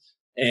child,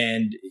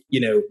 and,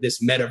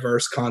 this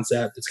metaverse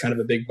concept, it's kind of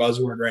a big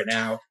buzzword right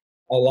now.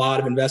 A lot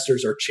of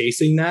investors are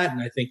chasing that.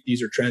 And I think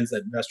these are trends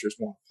that investors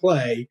want to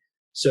play.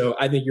 So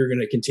I think you're going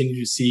to continue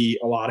to see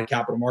a lot of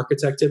capital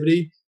markets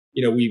activity.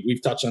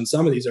 We've touched on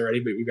some of these already,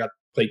 but we've got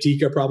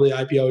Playtika probably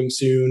IPOing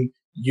soon,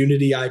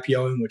 Unity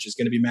IPOing, which is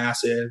going to be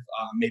massive,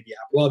 maybe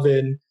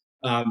AppLovin.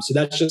 So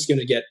that's just going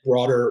to get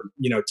broader,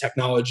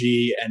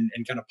 technology and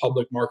kind of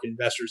public market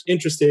investors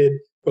interested,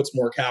 puts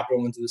more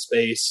capital into the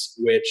space,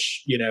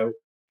 which,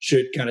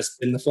 should kind of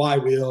spin the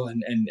flywheel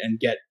and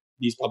get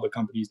these public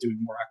companies doing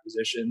more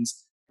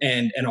acquisitions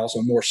and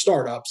also more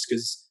startups.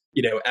 Because,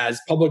 as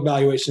public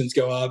valuations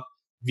go up,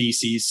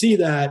 VCs see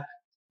that.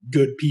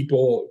 Good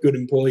people, good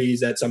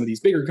employees at some of these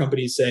bigger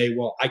companies say,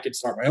 well, I could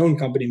start my own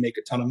company, make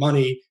a ton of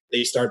money.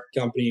 They start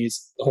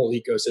companies, the whole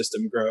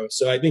ecosystem grows.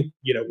 So I think,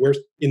 we're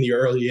in the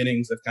early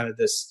innings of kind of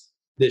this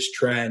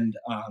trend.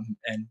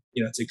 And,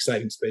 it's an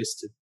exciting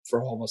space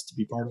for all of us to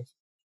be part of.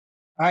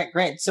 All right,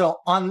 great. So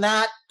on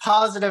that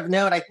positive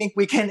note, I think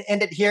we can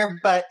end it here.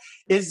 But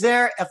is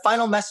there a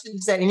final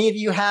message that any of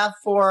you have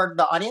for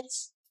the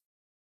audience?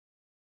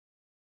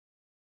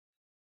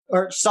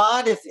 Or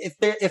Saad,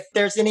 if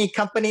there's any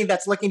company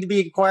that's looking to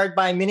be acquired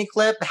by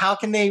Miniclip, how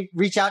can they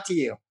reach out to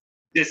you?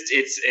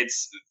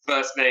 It's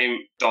first name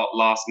dot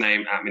last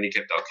name at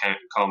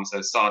miniclip.com.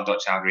 So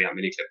saad.chowdhury at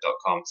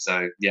miniclip.com.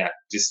 So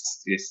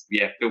just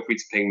feel free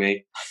to ping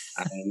me.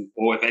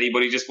 Or if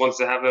anybody just wants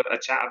to have a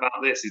chat about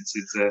this,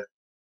 it's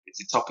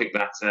a topic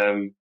that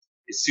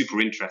is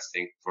super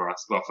interesting for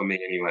us. Well, for me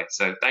anyway.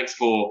 So thanks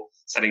for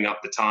setting up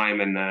the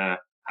time and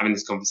having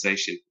this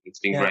conversation. It's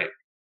been great.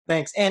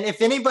 Thanks. And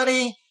if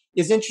anybody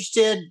is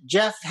interested,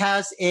 Jeff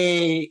has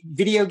a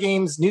video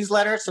games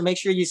newsletter, so make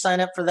sure you sign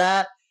up for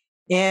that.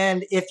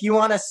 And if you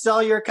want to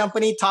sell your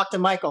company, talk to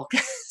Michael.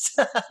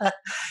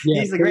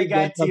 He's a great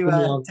guy to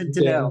know.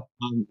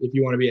 If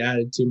you want to be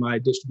added to my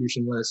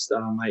distribution list,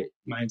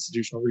 my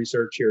institutional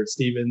research here at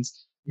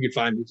Stephens, you can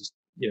find me just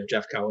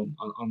Jeff Cohen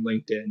on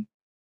LinkedIn.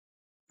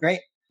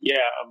 Great. Yeah,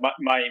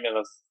 my email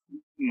is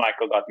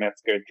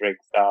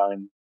michael.metzger@Drakestar,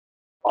 and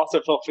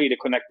also feel free to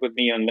connect with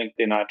me on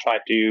LinkedIn. I try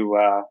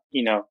to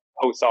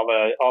post all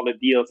the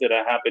deals that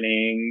are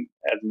happening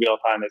as real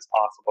time as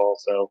possible.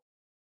 So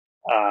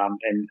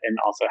and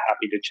also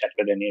happy to chat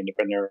with any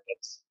entrepreneur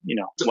that's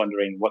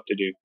wondering what to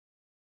do.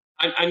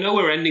 I know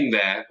we're ending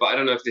there, but I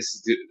don't know if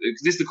this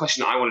is the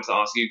question I wanted to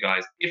ask you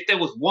guys. If there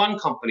was one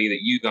company that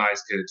you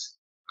guys could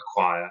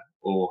acquire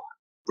or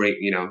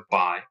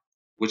buy,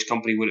 which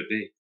company would it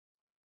be?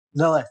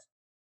 Lilith.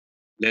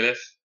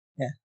 Lilith?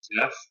 Yeah.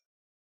 Jeff?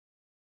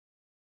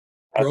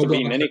 Has to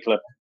be Miniclip.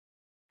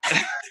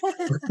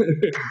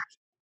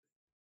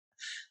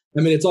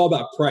 I mean, it's all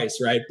about price,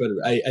 right? But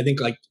I think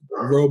like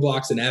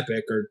Roblox and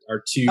Epic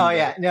are two. Oh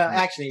yeah, no,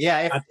 actually,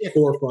 yeah. At the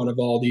forefront of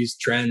all these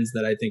trends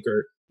that I think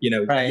are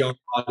right. Young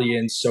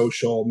audience,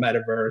 social,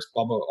 metaverse,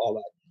 blah blah, all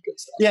that good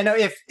stuff. Yeah, no.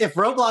 If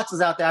Roblox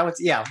was out there, I would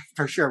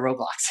for sure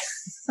Roblox.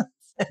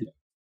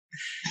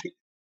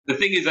 The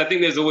thing is, I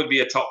think there's always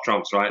be a top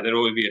trumps, right? There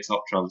always be a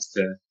top trumps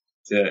to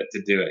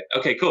do it.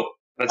 Okay, cool.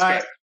 That's great.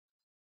 Right.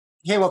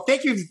 Okay, well,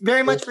 thank you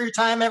very much for your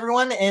time,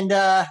 everyone, and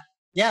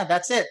yeah,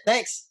 that's it.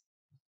 Thanks.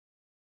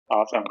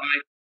 Awesome.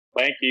 Bye.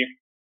 Thank you.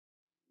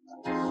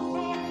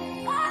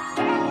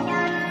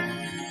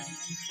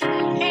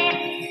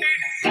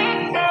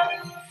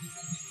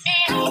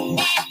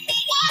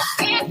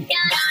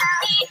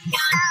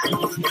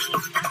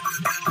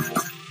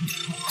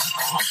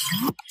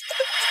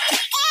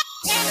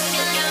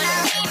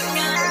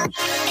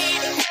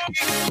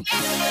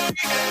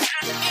 Yeah.